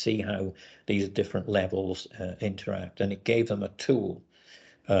 They could see how these different levels interact, and it gave them a tool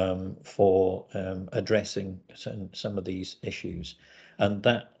for addressing some of these issues. And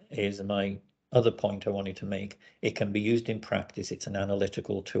that is my other point I wanted to make. It can be used in practice. It's an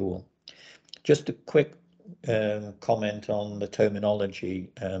analytical tool. Just a quick comment on the terminology.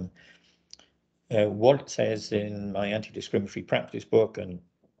 What it says in my anti-discriminatory practice book and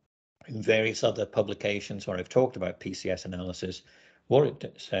in various other publications where I've talked about PCS analysis, what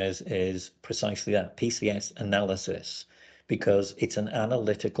it says is precisely that, PCS analysis, because it's an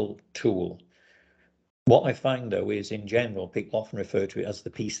analytical tool. What I find, though, is in general, people often refer to it as the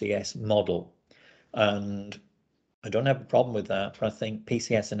PCS model. And I don't have a problem with that, but I think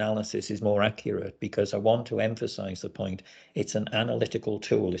PCS analysis is more accurate because I want to emphasize the point. It's an analytical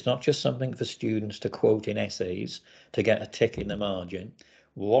tool. It's not just something for students to quote in essays to get a tick in the margin.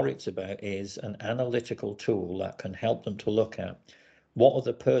 What it's about is an analytical tool that can help them to look at what are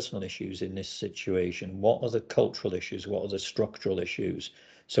the personal issues in this situation, what are the cultural issues, what are the structural issues.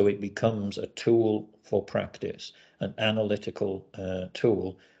 So it becomes a tool for practice, an analytical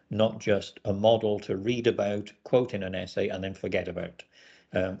tool, not just a model to read about, quote in an essay, and then forget about.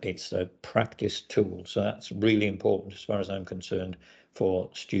 It's a practice tool. So that's really important as far as I'm concerned for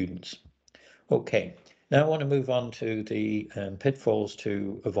students. Okay, now I want to move on to the pitfalls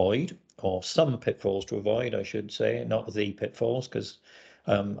to avoid, or some pitfalls to avoid, I should say, not the pitfalls, because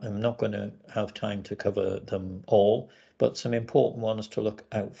I'm not going to have time to cover them all, but some important ones to look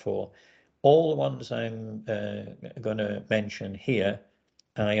out for. All the ones I'm going to mention here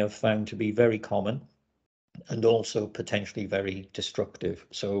I have found to be very common and also potentially very destructive.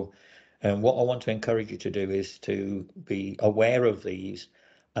 So what I want to encourage you to do is to be aware of these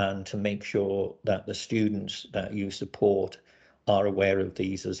and to make sure that the students that you support are aware of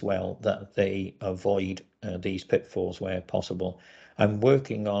these as well, that they avoid these pitfalls where possible. I'm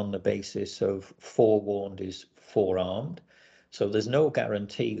working on the basis of forewarned is forearmed. So there's no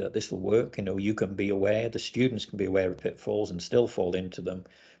guarantee that this will work. You know, you can be aware, the students can be aware of pitfalls and still fall into them,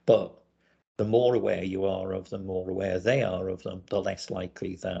 but the more aware you are of them, more aware they are of them, the less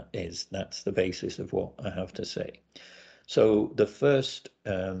likely that is. That's the basis of what I have to say. So the first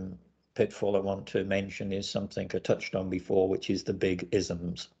pitfall I want to mention is something I touched on before, which is the big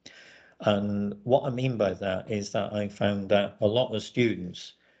isms. And what I mean by that is that I found that a lot of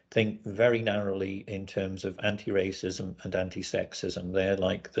students think very narrowly in terms of anti-racism and anti-sexism. They're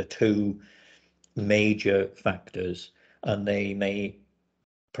like the two major factors, and they may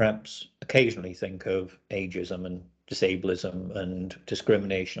perhaps occasionally think of ageism and disablism and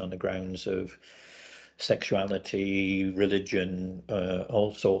discrimination on the grounds of sexuality, religion,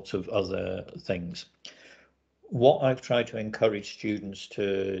 all sorts of other things. What I've tried to encourage students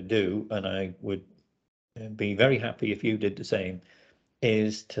to do, and I would be very happy if you did the same,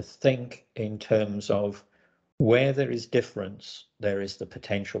 is to think in terms of where there is difference, there is the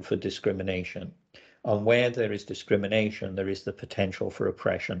potential for discrimination. And where there is discrimination, there is the potential for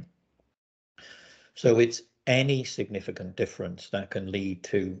oppression. So it's any significant difference that can lead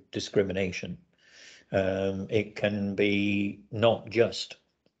to discrimination. It can be not just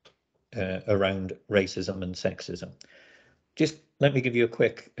around racism and sexism. Just let me give you a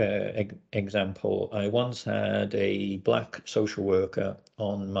quick example. I once had a black social worker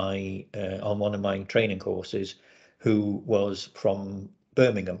on one of my training courses who was from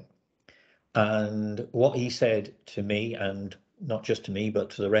Birmingham. And what he said to me, and not just to me, but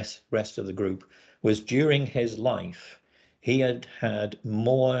to the rest of the group, was during his life, he had had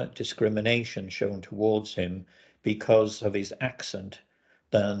more discrimination shown towards him because of his accent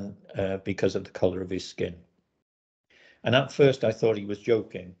than because of the colour of his skin. And at first I thought he was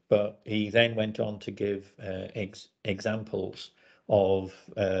joking, but he then went on to give examples of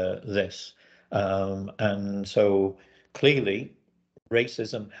this. And so clearly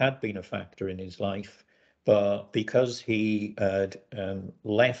racism had been a factor in his life, but because he had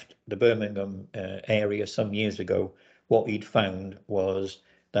left the Birmingham area some years ago, what he'd found was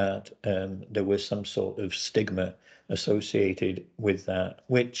that there was some sort of stigma associated with that,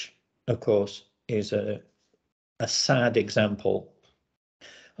 which of course is a sad example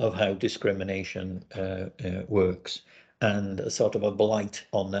of how discrimination works, and a sort of a blight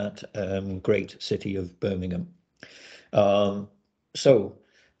on that great city of Birmingham.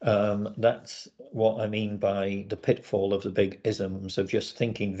 That's what I mean by the pitfall of the big isms, of just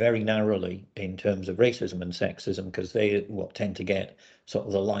thinking very narrowly in terms of racism and sexism, because they tend to get sort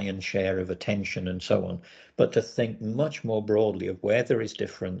of the lion's share of attention and so on, but to think much more broadly of where there is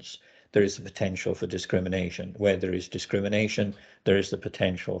difference, there is the potential for discrimination. Where there is discrimination, there is the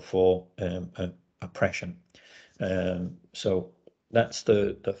potential for oppression. So that's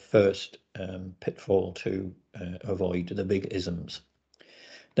the first pitfall to avoid, the big isms.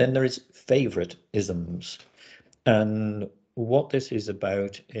 Then there is favourite isms. And what this is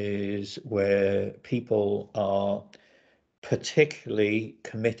about is where people are particularly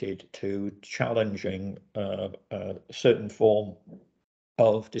committed to challenging a certain form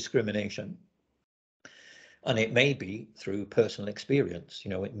of discrimination. And it may be through personal experience.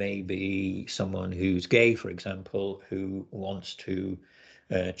 It may be someone who's gay, for example, who wants to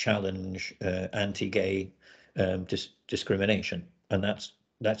challenge anti-gay discrimination, and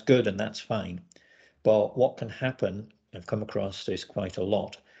that's good and that's fine. But what can happen, I've come across this quite a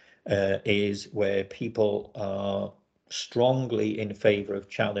lot, is where people are strongly in favour of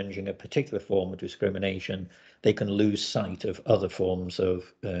challenging a particular form of discrimination, they can lose sight of other forms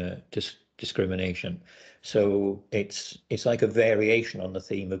of discrimination. So it's like a variation on the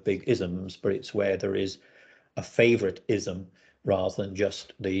theme of big isms, but it's where there is a favourite ism rather than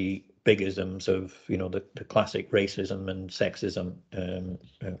just the big isms of the classic racism and sexism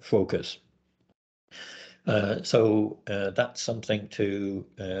focus. So that's something to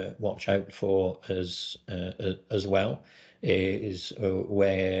watch out for as well, is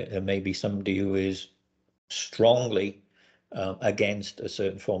where maybe somebody who is strongly against a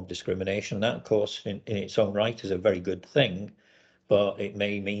certain form of discrimination. That, of course, in its own right is a very good thing, but it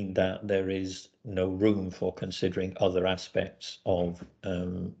may mean that there is no room for considering other aspects of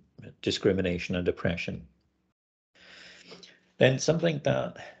discrimination and oppression. Then something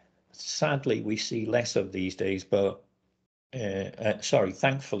that sadly we see less of these days, but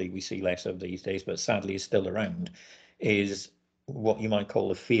thankfully we see less of these days, but sadly is still around, is what you might call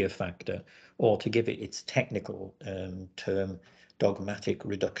the fear factor, or to give it its technical term, dogmatic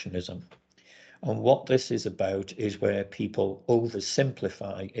reductionism. And what this is about is where people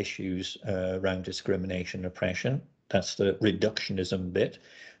oversimplify issues around discrimination and oppression. That's the reductionism bit.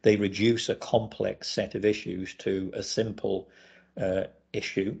 They reduce a complex set of issues to a simple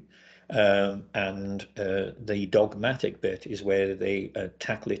issue. And the dogmatic bit is where they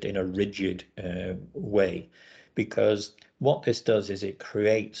tackle it in a rigid way, because what this does is it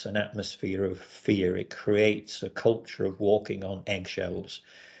creates an atmosphere of fear. It creates a culture of walking on eggshells.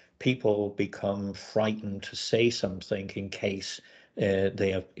 People become frightened to say something in case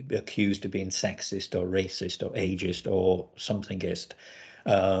they are accused of being sexist or racist or ageist or somethingist.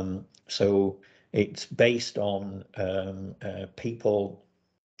 So it's based on people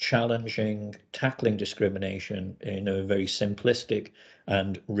challenging, tackling discrimination in a very simplistic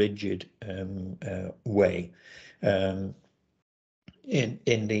and rigid way.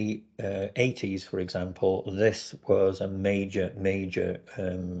 In the 80s, for example, this was a major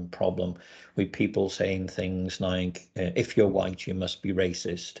problem, with people saying things like, if you're white, you must be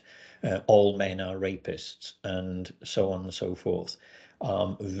racist, all men are rapists, and so on and so forth.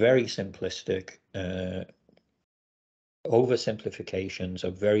 Very simplistic, oversimplifications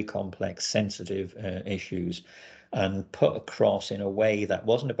of very complex, sensitive issues, and put across in a way that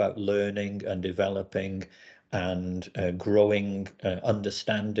wasn't about learning and developing and growing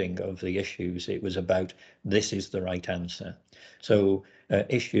understanding of the issues. It was about, this is the right answer. So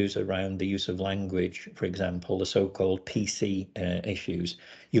issues around the use of language, for example, the so-called PC issues.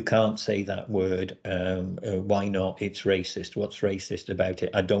 You can't say that word. Why not? It's racist. What's racist about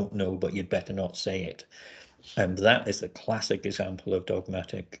it? I don't know, but you'd better not say it. And that is a classic example of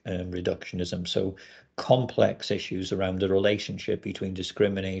dogmatic reductionism. So complex issues around the relationship between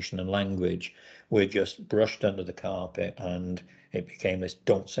discrimination and language were just brushed under the carpet, and it became this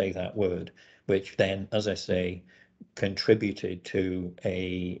don't say that word, which then, as I say, contributed to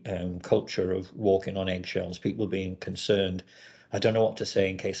a culture of walking on eggshells, people being concerned. I don't know what to say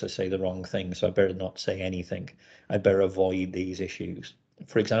in case I say the wrong thing, so I better not say anything. I better avoid these issues.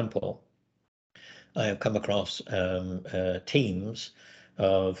 For example, I have come across teams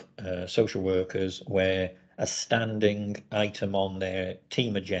of social workers where a standing item on their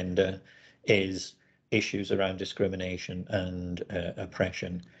team agenda is issues around discrimination and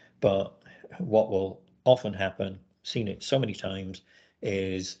oppression. But what will often happen, seen it so many times,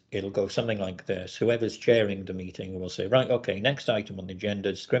 is it'll go something like this. Whoever's chairing the meeting will say, right, okay, next item on the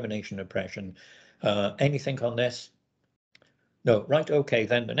agenda, discrimination, oppression. Anything on this? No, right, okay,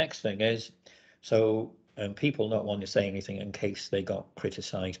 then the next thing is, so people not want to say anything in case they got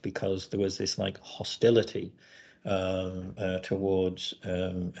criticised, because there was this like hostility towards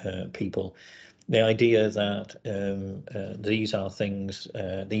people. The idea that these are things,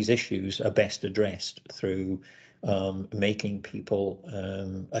 these issues are best addressed through making people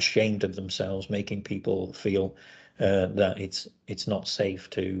ashamed of themselves, making people feel that it's not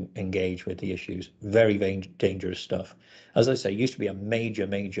safe to engage with the issues. Very, very dangerous stuff. As I say, it used to be a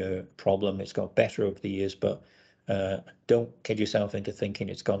major problem. It's got better over the years, but don't kid yourself into thinking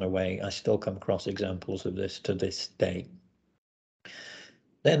it's gone away. I still come across examples of this to this day.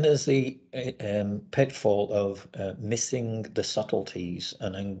 Then there's the pitfall of missing the subtleties,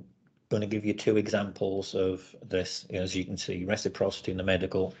 and I'm going to give you two examples of this. As you can see, reciprocity in the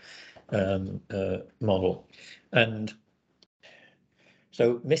medical model. And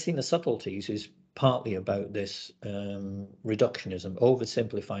so missing the subtleties is partly about this reductionism,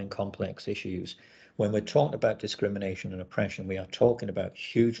 oversimplifying complex issues. When we're talking about discrimination and oppression, we are talking about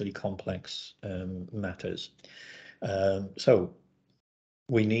hugely complex matters. So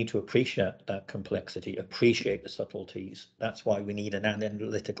we need to appreciate that complexity, appreciate the subtleties. That's why we need an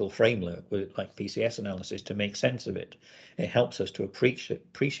analytical framework like PCS analysis to make sense of it. It helps us to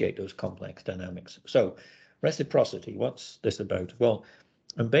appreciate those complex dynamics. So reciprocity, what's this about? Well,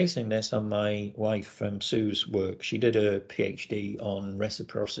 I'm basing this on my wife, Sue's work. She did a PhD on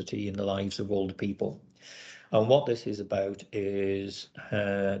reciprocity in the lives of older people. And what this is about is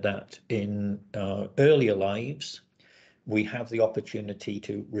that in our earlier lives, we have the opportunity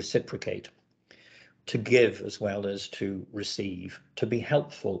to reciprocate, to give as well as to receive, to be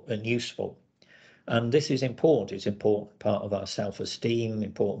helpful and useful. And this is important. It's an important part of our self-esteem,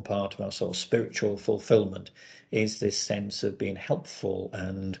 important part of our sort of spiritual fulfillment, is this sense of being helpful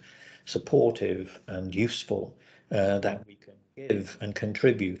and supportive and useful, that we can give and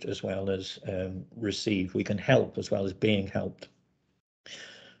contribute as well as receive. We can help as well as being helped.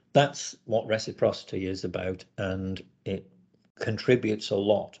 That's what reciprocity is about, and it contributes a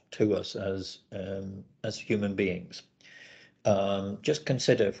lot to us as human beings. Just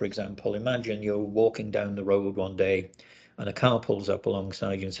consider, for example, imagine you're walking down the road one day and a car pulls up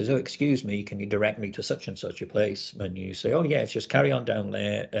alongside you and says, "Oh, excuse me, can you direct me to such and such a place?" And you say, "Oh yes, just carry on down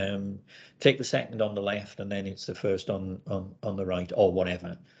there, take the second on the left and then it's the first on the right," or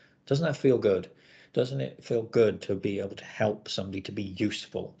whatever. Doesn't that feel good? Doesn't it feel good to be able to help somebody, to be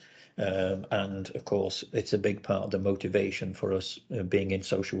useful? And of course, it's a big part of the motivation for us being in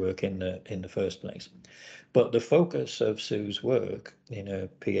social work in the first place. But the focus of Sue's work in her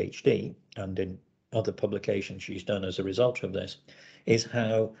PhD and in other publications she's done as a result of this is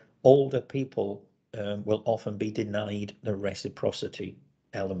how older people will often be denied the reciprocity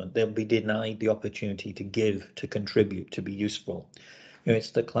element. They'll be denied the opportunity to give, to contribute, to be useful. You know,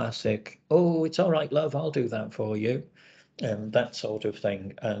 it's the classic, "Oh, it's all right, love, I'll do that for you," that sort of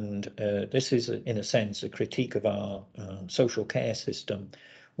thing. And this is, in a sense, a critique of our social care system,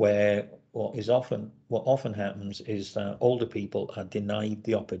 where what often happens is that older people are denied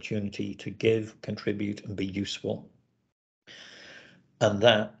the opportunity to give, contribute, and be useful. And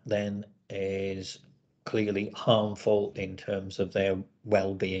that then is clearly harmful in terms of their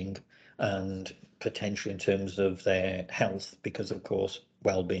well-being and potentially in terms of their health, because of course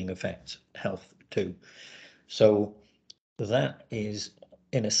well-being affects health too. So that is,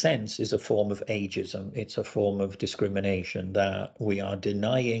 in a sense, is a form of ageism. It's a form of discrimination that we are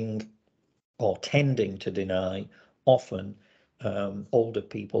denying or tending to deny often older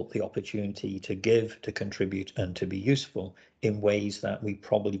people the opportunity to give, to contribute, and to be useful in ways that we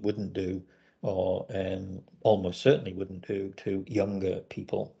probably wouldn't do, or almost certainly wouldn't do, to younger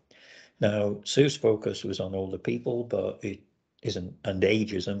people. Now, Sue's focus was on older people, but it isn't, and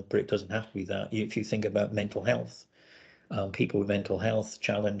ageism, but it doesn't have to be that. If you think about mental health, people with mental health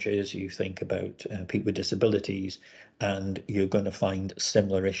challenges, you think about people with disabilities, and you're going to find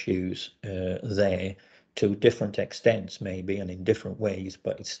similar issues there, to different extents maybe and in different ways,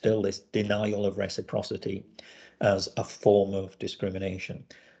 but it's still this denial of reciprocity as a form of discrimination.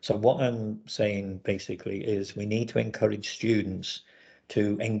 So what I'm saying basically is we need to encourage students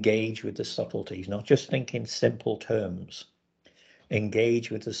to engage with the subtleties, not just think in simple terms. Engage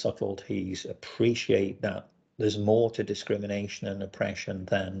with the subtleties, appreciate that there's more to discrimination and oppression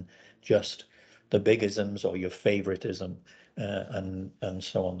than just the bigisms or your favoritism, and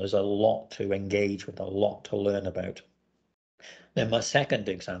so on. There's a lot to engage with, a lot to learn about. Then my second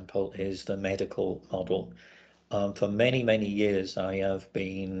example is the medical model. For many, many years, I have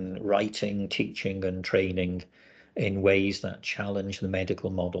been writing, teaching, and training in ways that challenge the medical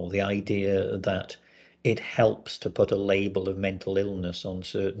model. The idea that it helps to put a label of mental illness on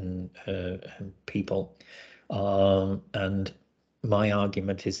certain people. And my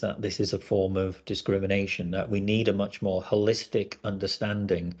argument is that this is a form of discrimination, that we need a much more holistic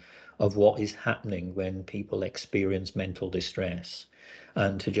understanding of what is happening when people experience mental distress.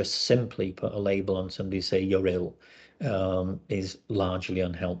 And to just simply put a label on somebody, say you're ill, is largely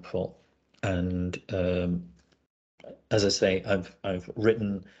unhelpful. And as I say, I've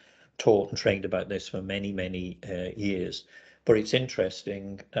written, taught and trained about this for many, many years. But it's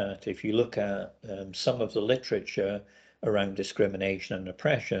interesting that if you look at some of the literature around discrimination and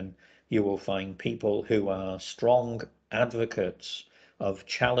oppression, you will find people who are strong advocates of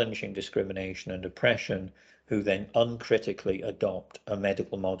challenging discrimination and oppression who then uncritically adopt a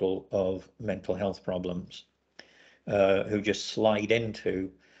medical model of mental health problems, who just slide into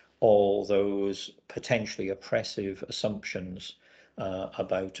all those potentially oppressive assumptions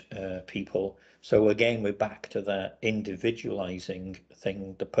about people. So again, we're back to that individualizing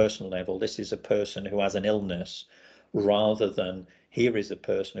thing, the personal level. This is a person who has an illness, rather than here is a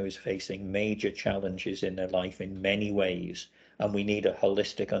person who is facing major challenges in their life in many ways, and we need a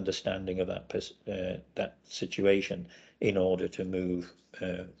holistic understanding of that situation in order to move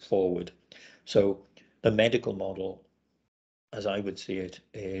forward. So the medical model, as I would see it,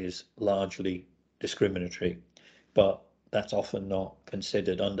 is largely discriminatory, but that's often not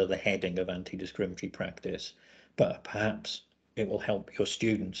considered under the heading of anti-discriminatory practice. But perhaps it will help your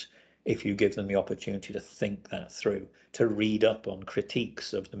students if you give them the opportunity to think that through, to read up on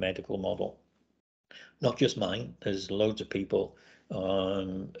critiques of the medical model. Not just mine, there's loads of people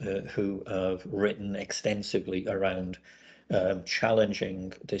who have written extensively around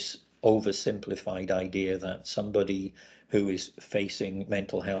challenging this oversimplified idea that somebody who is facing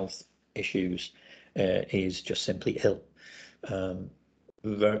mental health issues is just simply ill.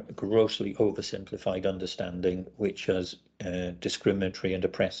 Very grossly oversimplified understanding, which has discriminatory and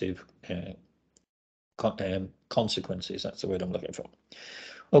oppressive consequences. That's the word I'm looking for.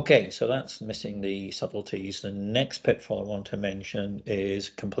 Okay, so that's missing the subtleties. The next pitfall I want to mention is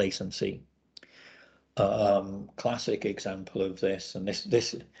complacency. Classic example of this, and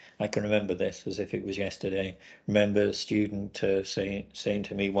this I can remember this as if it was yesterday. Remember a student saying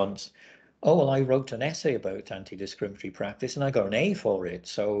to me once, "Oh, well, I wrote an essay about anti-discriminatory practice and I got an A for it,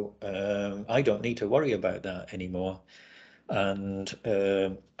 so I don't need to worry about that anymore." And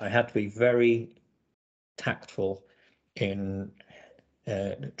I had to be very tactful in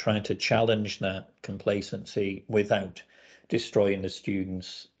trying to challenge that complacency without destroying the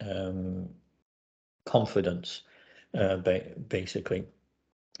students' confidence, basically.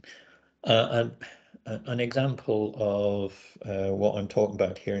 An example of what I'm talking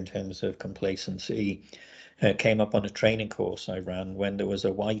about here in terms of complacency came up on a training course I ran when there was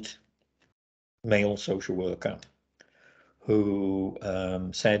a white male social worker who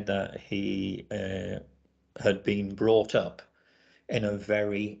said that he had been brought up in a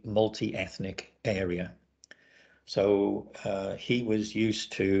very multi-ethnic area. So he was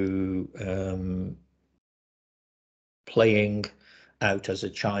used to playing out as a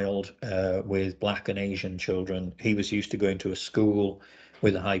child with Black and Asian children. He was used to going to a school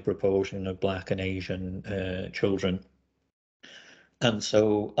with a high proportion of Black and Asian children. And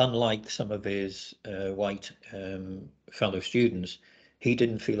so, unlike some of his white fellow students, he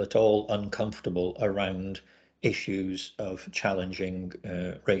didn't feel at all uncomfortable around issues of challenging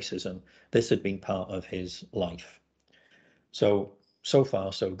racism. This had been part of his life. So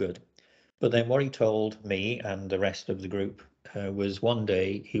far, so good. But then what he told me and the rest of the group was one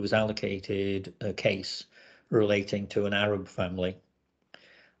day he was allocated a case relating to an Arab family.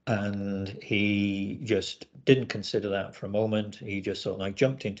 And he just didn't consider that for a moment. He just sort of like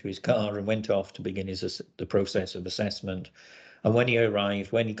jumped into his car and went off to begin the process of assessment. And when he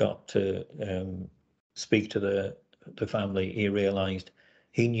arrived, when he got to speak to the family, he realized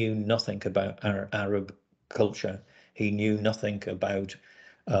he knew nothing about our Arab culture. He knew nothing about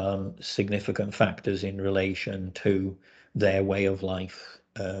significant factors in relation to their way of life,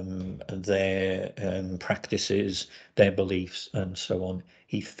 their practices, their beliefs, and so on.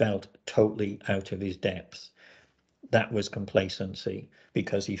 He felt totally out of his depth. That was complacency,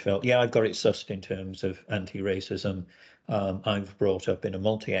 because he felt, yeah, I've got it sussed in terms of anti-racism. I've brought up in a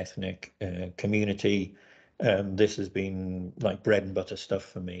multi-ethnic community. This has been like bread and butter stuff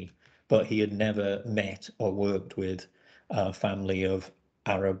for me. But he had never met or worked with a family of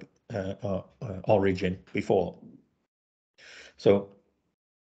Arab origin before. So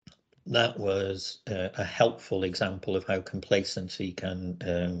that was a helpful example of how complacency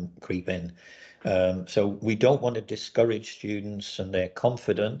can creep in. So we don't want to discourage students and their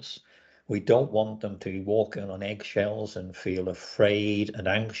confidence. We don't want them to be walking on eggshells and feel afraid and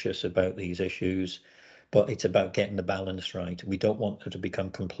anxious about these issues, but it's about getting the balance right. We don't want them to become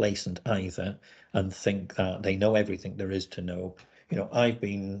complacent either and think that they know everything there is to know. You know, I've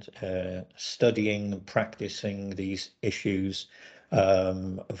been studying and practicing these issues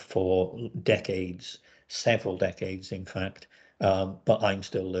for decades, several decades, in fact, but I'm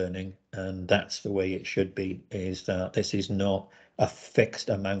still learning, and that's the way it should be, is that this is not a fixed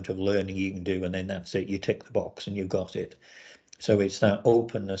amount of learning you can do and then that's it, you tick the box and you've got it. So it's that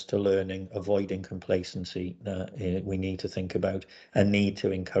openness to learning, avoiding complacency that we need to think about and need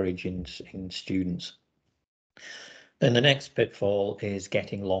to encourage in students. Then the next pitfall is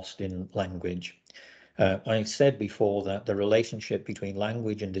getting lost in language. I said before that the relationship between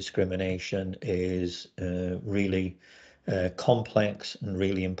language and discrimination is really complex and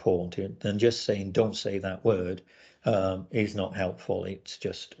really important. And just saying don't say that word is not helpful. It's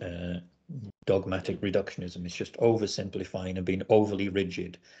just dogmatic reductionism. It's just oversimplifying and being overly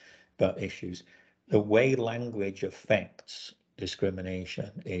rigid about issues. The way language affects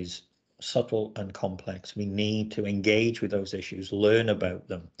discrimination is subtle and complex. We need to engage with those issues, learn about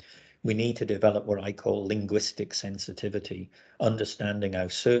them. We need to develop what I call linguistic sensitivity, understanding how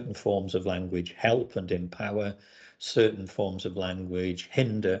certain forms of language help and empower, certain forms of language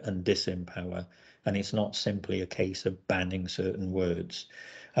hinder and disempower. And it's not simply a case of banning certain words.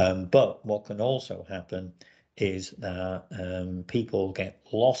 But what can also happen is that people get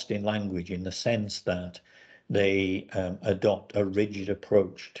lost in language in the sense that they adopt a rigid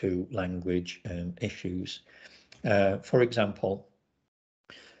approach to language issues. For example,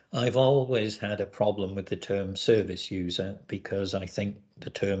 I've always had a problem with the term service user because I think the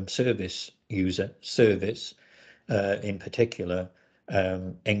term service user, service in particular,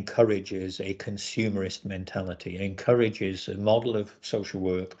 encourages a consumerist mentality, encourages a model of social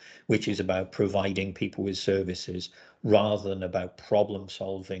work which is about providing people with services rather than about problem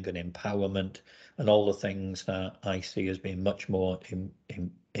solving and empowerment and all the things that I see as being much more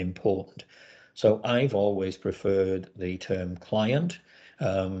important. So I've always preferred the term client,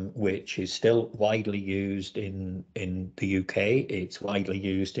 which is still widely used in the UK. It's widely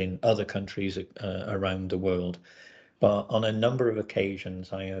used in other countries around the world. But on a number of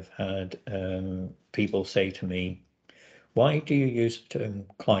occasions, I have had people say to me, why do you use the term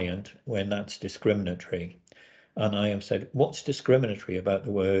client when that's discriminatory? And I have said, what's discriminatory about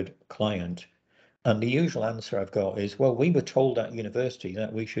the word client? And the usual answer I've got is, well, we were told at university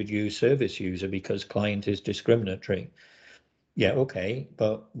that we should use service user because client is discriminatory. Yeah, okay,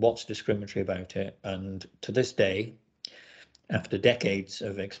 but what's discriminatory about it? And to this day, after decades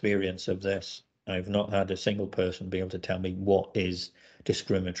of experience of this, I've not had a single person be able to tell me what is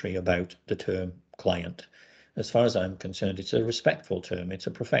discriminatory about the term client. As far as I'm concerned, it's a respectful term, it's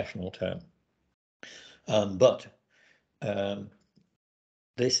a professional term. But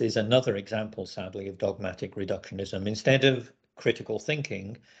this is another example, sadly, of dogmatic reductionism. Instead of critical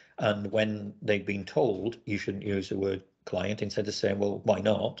thinking, and when they've been told you shouldn't use the word client, instead of saying, well, why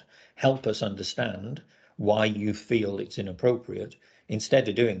not? Help us understand why you feel it's inappropriate. Instead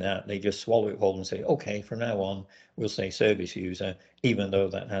of doing that, they just swallow it whole and say, okay, from now on, we'll say service user, even though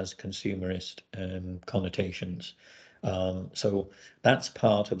that has consumerist connotations. So that's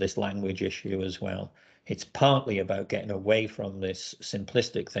part of this language issue as well. It's partly about getting away from this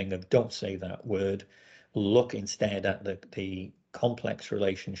simplistic thing of don't say that word, look instead at the complex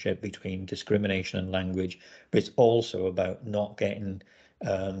relationship between discrimination and language, but it's also about not getting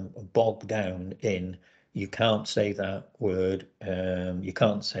bogged down in you can't say that word, you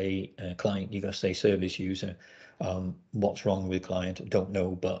can't say client, you got to say service user. What's wrong with client? Don't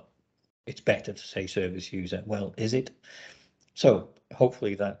know, but it's better to say service user. Well, is it? So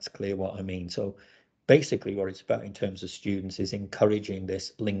hopefully that's clear what I mean. So basically what it's about in terms of students is encouraging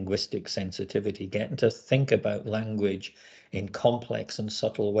this linguistic sensitivity, getting to think about language in complex and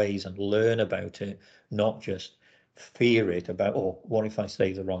subtle ways and learn about it, not just fear it about, oh, what if I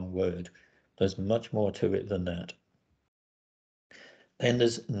say the wrong word? There's much more to it than that. Then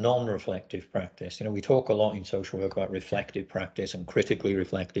there's non-reflective practice. You know, we talk a lot in social work about reflective practice and critically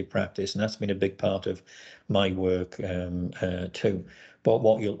reflective practice, and that's been a big part of my work too. But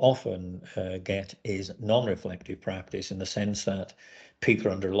what you'll often get is non-reflective practice in the sense that people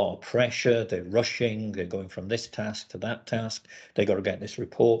are under a lot of pressure, they're rushing, they're going from this task to that task, they got to get this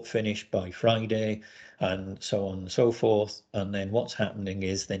report finished by Friday, and so on and so forth. And then what's happening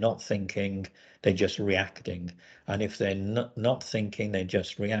is they're not thinking, they're just reacting. And if they're not thinking, they're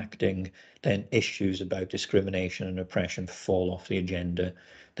just reacting, then issues about discrimination and oppression fall off the agenda.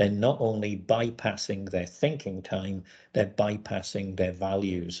 They're not only bypassing their thinking time, they're bypassing their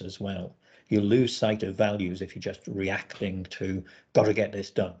values as well. You lose sight of values if you're just reacting to, got to get this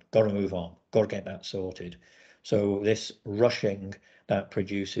done, got to move on, got to get that sorted. So this rushing that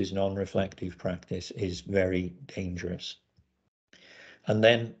produces non-reflective practice is very dangerous. And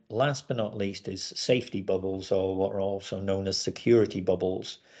then last but not least is safety bubbles, or what are also known as security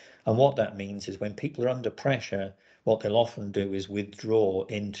bubbles. And what that means is when people are under pressure, what they'll often do is withdraw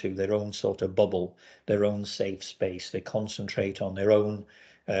into their own sort of bubble, their own safe space. They concentrate on their own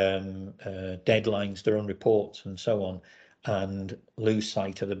deadlines, their own reports and so on, and lose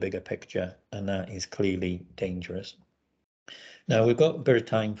sight of the bigger picture. And that is clearly dangerous. Now, we've got a bit of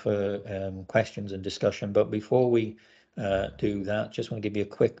time for questions and discussion, but before we do that. Just want to give you a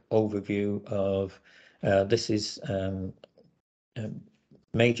quick overview of this is a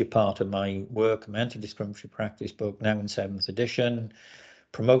major part of my work, my anti-discriminatory practice book, now in 7th edition,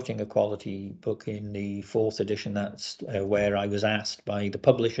 promoting equality book in the 4th edition. That's where I was asked by the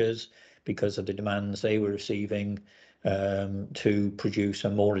publishers, because of the demands they were receiving, to produce a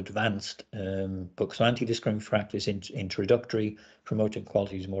more advanced book. So anti-discriminatory practice introductory, promoting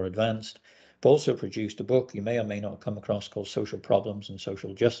equality is more advanced. I've also produced a book you may or may not come across called Social Problems and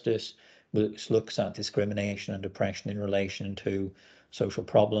Social Justice, which looks at discrimination and oppression in relation to social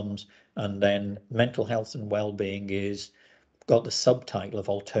problems. And then mental health and well-being is got the subtitle of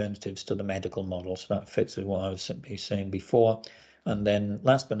Alternatives to the Medical Model. So that fits with what I was saying before. And then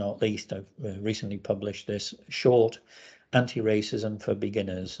last but not least, I've recently published this short Anti-Racism for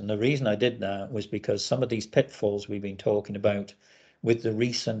Beginners. And the reason I did that was because some of these pitfalls we've been talking about with the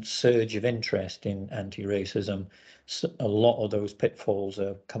recent surge of interest in anti-racism, a lot of those pitfalls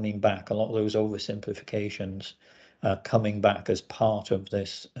are coming back. A lot of those oversimplifications are coming back as part of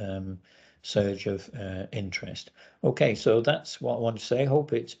this surge of interest. Okay, so that's what I want to say.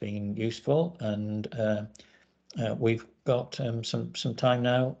 Hope it's been useful, and we've got some time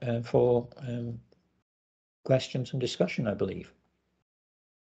now for questions and discussion, I believe.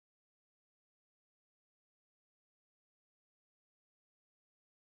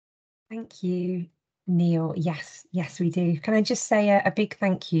 Thank you, Neil. Yes, we do. Can I just say a big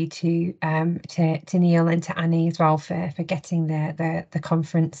thank you to Neil and to Annie as well for getting the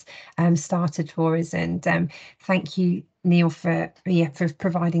conference started for us, and thank you, Neil, for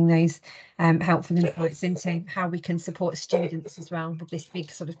providing those helpful insights into how we can support students as well with this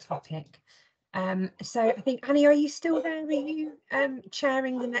big sort of topic. So I think, Annie, are you still there? Are you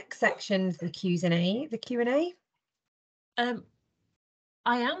chairing the next sections, the Q&A?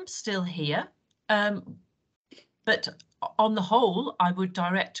 I am still here, but on the whole, I would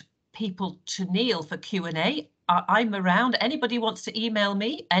direct people to Neil for Q&A. I'm around. Anybody wants to email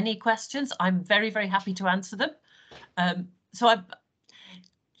me any questions, I'm very, very happy to answer them.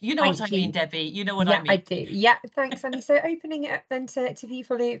 You know what I mean, Debbie. You know what I mean. Yeah, I do. Yeah, thanks, Annie. So opening it up then to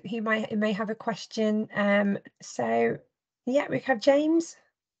people who may have a question. So yeah, we have James.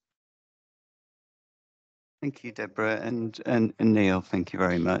 Thank you, Deborah, and Neil, thank you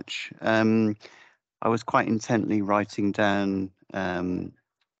very much. I was quite intently writing down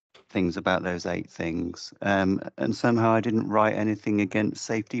things about those 8 things, and somehow I didn't write anything against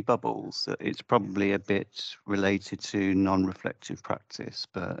safety bubbles. It's probably a bit related to non-reflective practice,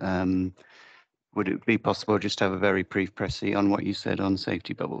 but would it be possible just to have a very brief précis on what you said on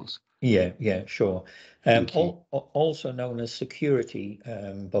safety bubbles? Yeah, sure. Also known as security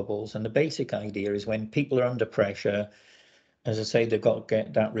bubbles. And the basic idea is when people are under pressure, as I say, they've got to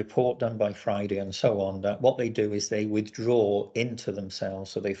get that report done by Friday and so on, that what they do is they withdraw into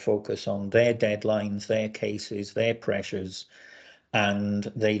themselves. So they focus on their deadlines, their cases, their pressures,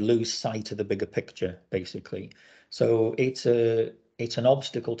 and they lose sight of the bigger picture, basically. So it's an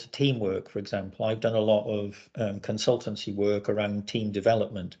obstacle to teamwork, for example. I've done a lot of consultancy work around team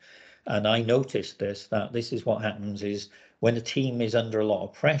development. And I noticed that this is what happens is when a team is under a lot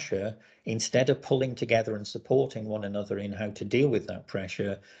of pressure, instead of pulling together and supporting one another in how to deal with that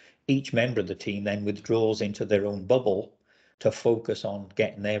pressure, each member of the team then withdraws into their own bubble to focus on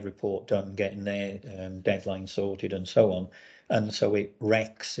getting their report done, getting their deadline sorted and so on. And so it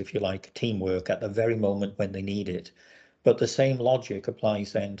wrecks, if you like, teamwork at the very moment when they need it. But the same logic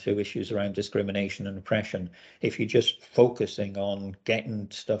applies then to issues around discrimination and oppression. If you're just focusing on getting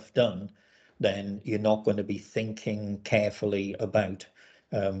stuff done, then you're not going to be thinking carefully about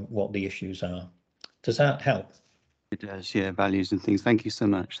what the issues are. Does that help? It does, yeah, values and things. Thank you so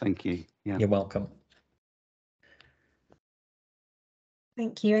much. Thank you. Yeah. You're welcome.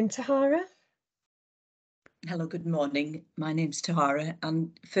 Thank you. And Tahara? Hello, good morning. My name's Tahara. And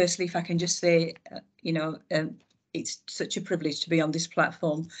firstly, if I can just say, it's such a privilege to be on this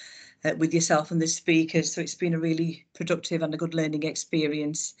platform with yourself and the speakers. So it's been a really productive and a good learning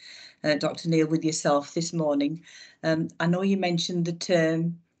experience, Dr. Neil, with yourself this morning. I know you mentioned the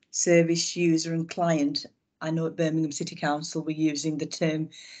term service user and client. I know at Birmingham City Council we're using the term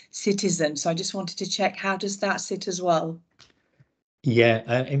citizen. So I just wanted to check, how does that sit as well?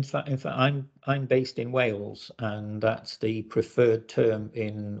 Yeah, in fact, I'm based in Wales, and that's the preferred term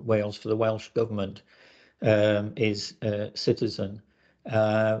in Wales for the Welsh government. Is citizen.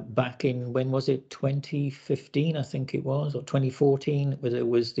 Back in, when was it, 2015, I think it was, or 2014, it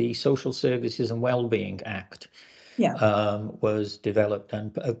was the Social Services and Wellbeing Act. Yeah. Was developed,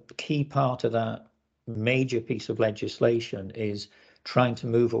 and a key part of that major piece of legislation is trying to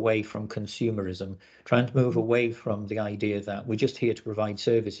move away from consumerism, trying to move away from the idea that we're just here to provide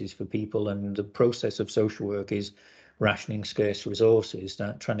services for people, and the process of social work is rationing scarce resources,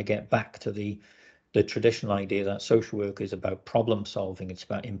 that trying to get back to the traditional idea that social work is about problem solving, it's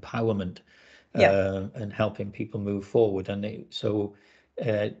about empowerment, and helping people move forward. And so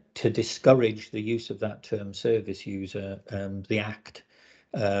to discourage the use of that term service user, the Act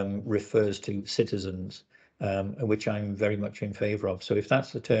refers to citizens, which I'm very much in favour of. So if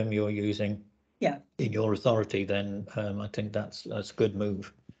that's the term you're using in your authority, then I think that's a good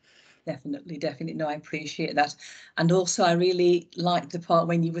move. Definitely. No, I appreciate that. And also I really liked the part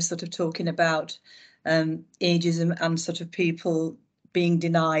when you were sort of talking about ageism and sort of people being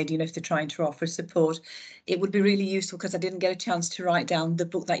denied, you know, if they're trying to offer support. It would be really useful, because I didn't get a chance to write down the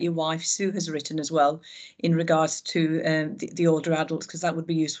book that your wife Sue has written as well in regards to the older adults, because that would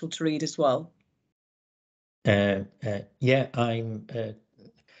be useful to read as well. Yeah, I'm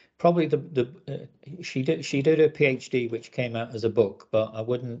probably she did her PhD, which came out as a book, but I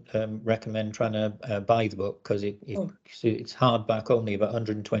wouldn't recommend trying to buy the book, because it's hardback, only about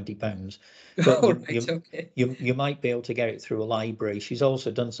 £120. But you might be able to get it through a library. She's also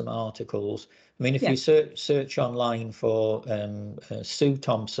done some articles. I mean, if you search online for Sue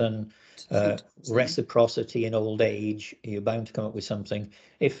Thompson, reciprocity in old age, you're bound to come up with something.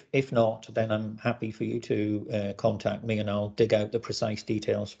 If not, then I'm happy for you to contact me, and I'll dig out the precise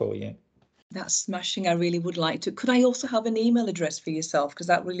details for you. That's smashing. I really would like to. Could I also have an email address for yourself? Because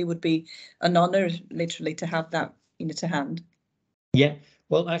that really would be an honour, literally, to have that, you know, to hand. Yeah,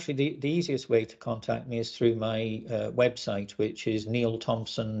 well, actually, the easiest way to contact me is through my website, which is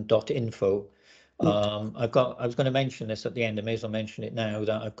neilthompson.info. I was going to mention this at the end, I may as well mention it now,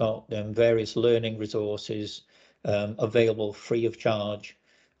 that I've got various learning resources available free of charge.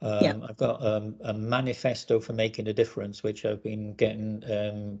 I've got a manifesto for making a difference, which I've been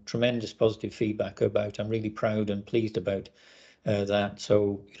getting tremendous positive feedback about. I'm really proud and pleased about that.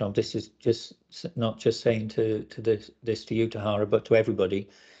 So, you know, this is just not just saying to this to you, Tahara, but to everybody.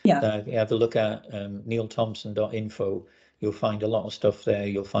 If you have a look at neilthompson.info, you'll find a lot of stuff there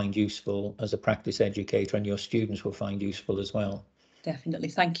you'll find useful as a practice educator, and your students will find useful as well. Definitely.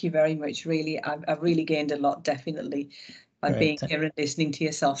 Thank you very much. Really, I've really gained a lot, definitely, by being here and listening to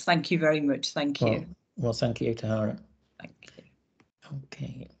yourself. Thank you very much. Thank you. Well, thank you, Tahara. Thank you.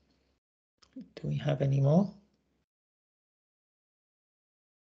 Okay. Do we have any more?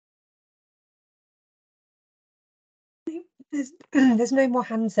 There's no more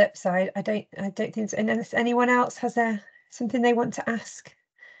hands up, so I don't think so. Unless anyone else has something they want to ask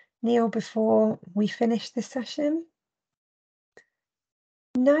Neil before we finish this session.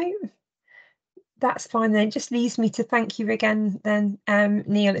 No, that's fine then. It just leaves me to thank you again then,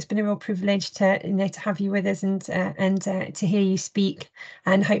 Neil. It's been a real privilege to to have you with us and to hear you speak,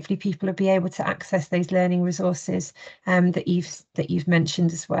 and hopefully people will be able to access those learning resources that you've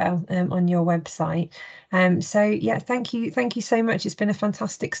mentioned as well on your website. So yeah, thank you so much. It's been a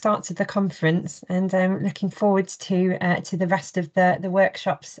fantastic start to the conference, and looking forward to the rest of the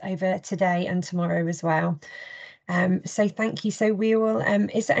workshops over today and tomorrow as well. So thank you. So we will,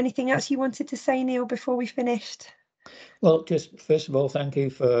 is there anything else you wanted to say, Neil, before we finished? Well, just first of all, thank you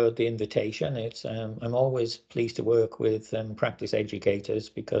for the invitation. It's I'm always pleased to work with practice educators,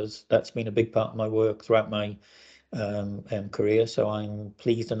 because that's been a big part of my work throughout my career. So I'm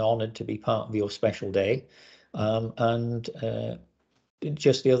pleased and honoured to be part of your special day. And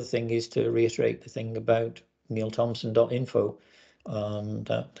just the other thing is to reiterate the thing about neilthompson.info. I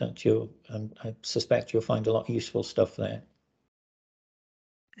suspect you'll find a lot of useful stuff there.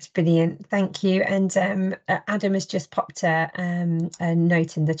 That's brilliant, thank you. And Adam has just popped a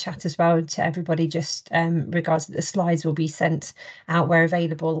note in the chat as well to everybody, just regards that the slides will be sent out where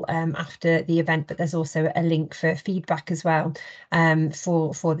available after the event, but there's also a link for feedback as well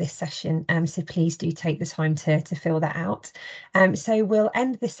for this session, so please do take the time to fill that out. So we'll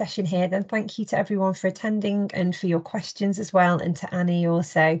end this session here then. Thank you to everyone for attending and for your questions as well, and to Annie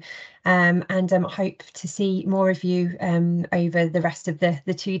also. And hope to see more of you over the rest of the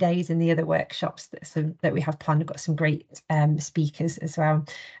 2 days and the other workshops that we have planned. We've got some great speakers as well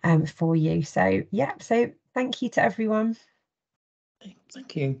for you. So yeah, so thank you to everyone.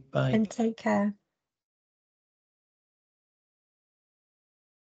 Thank you. Bye. And take care.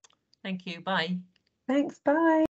 Thank you. Bye. Thanks. Bye.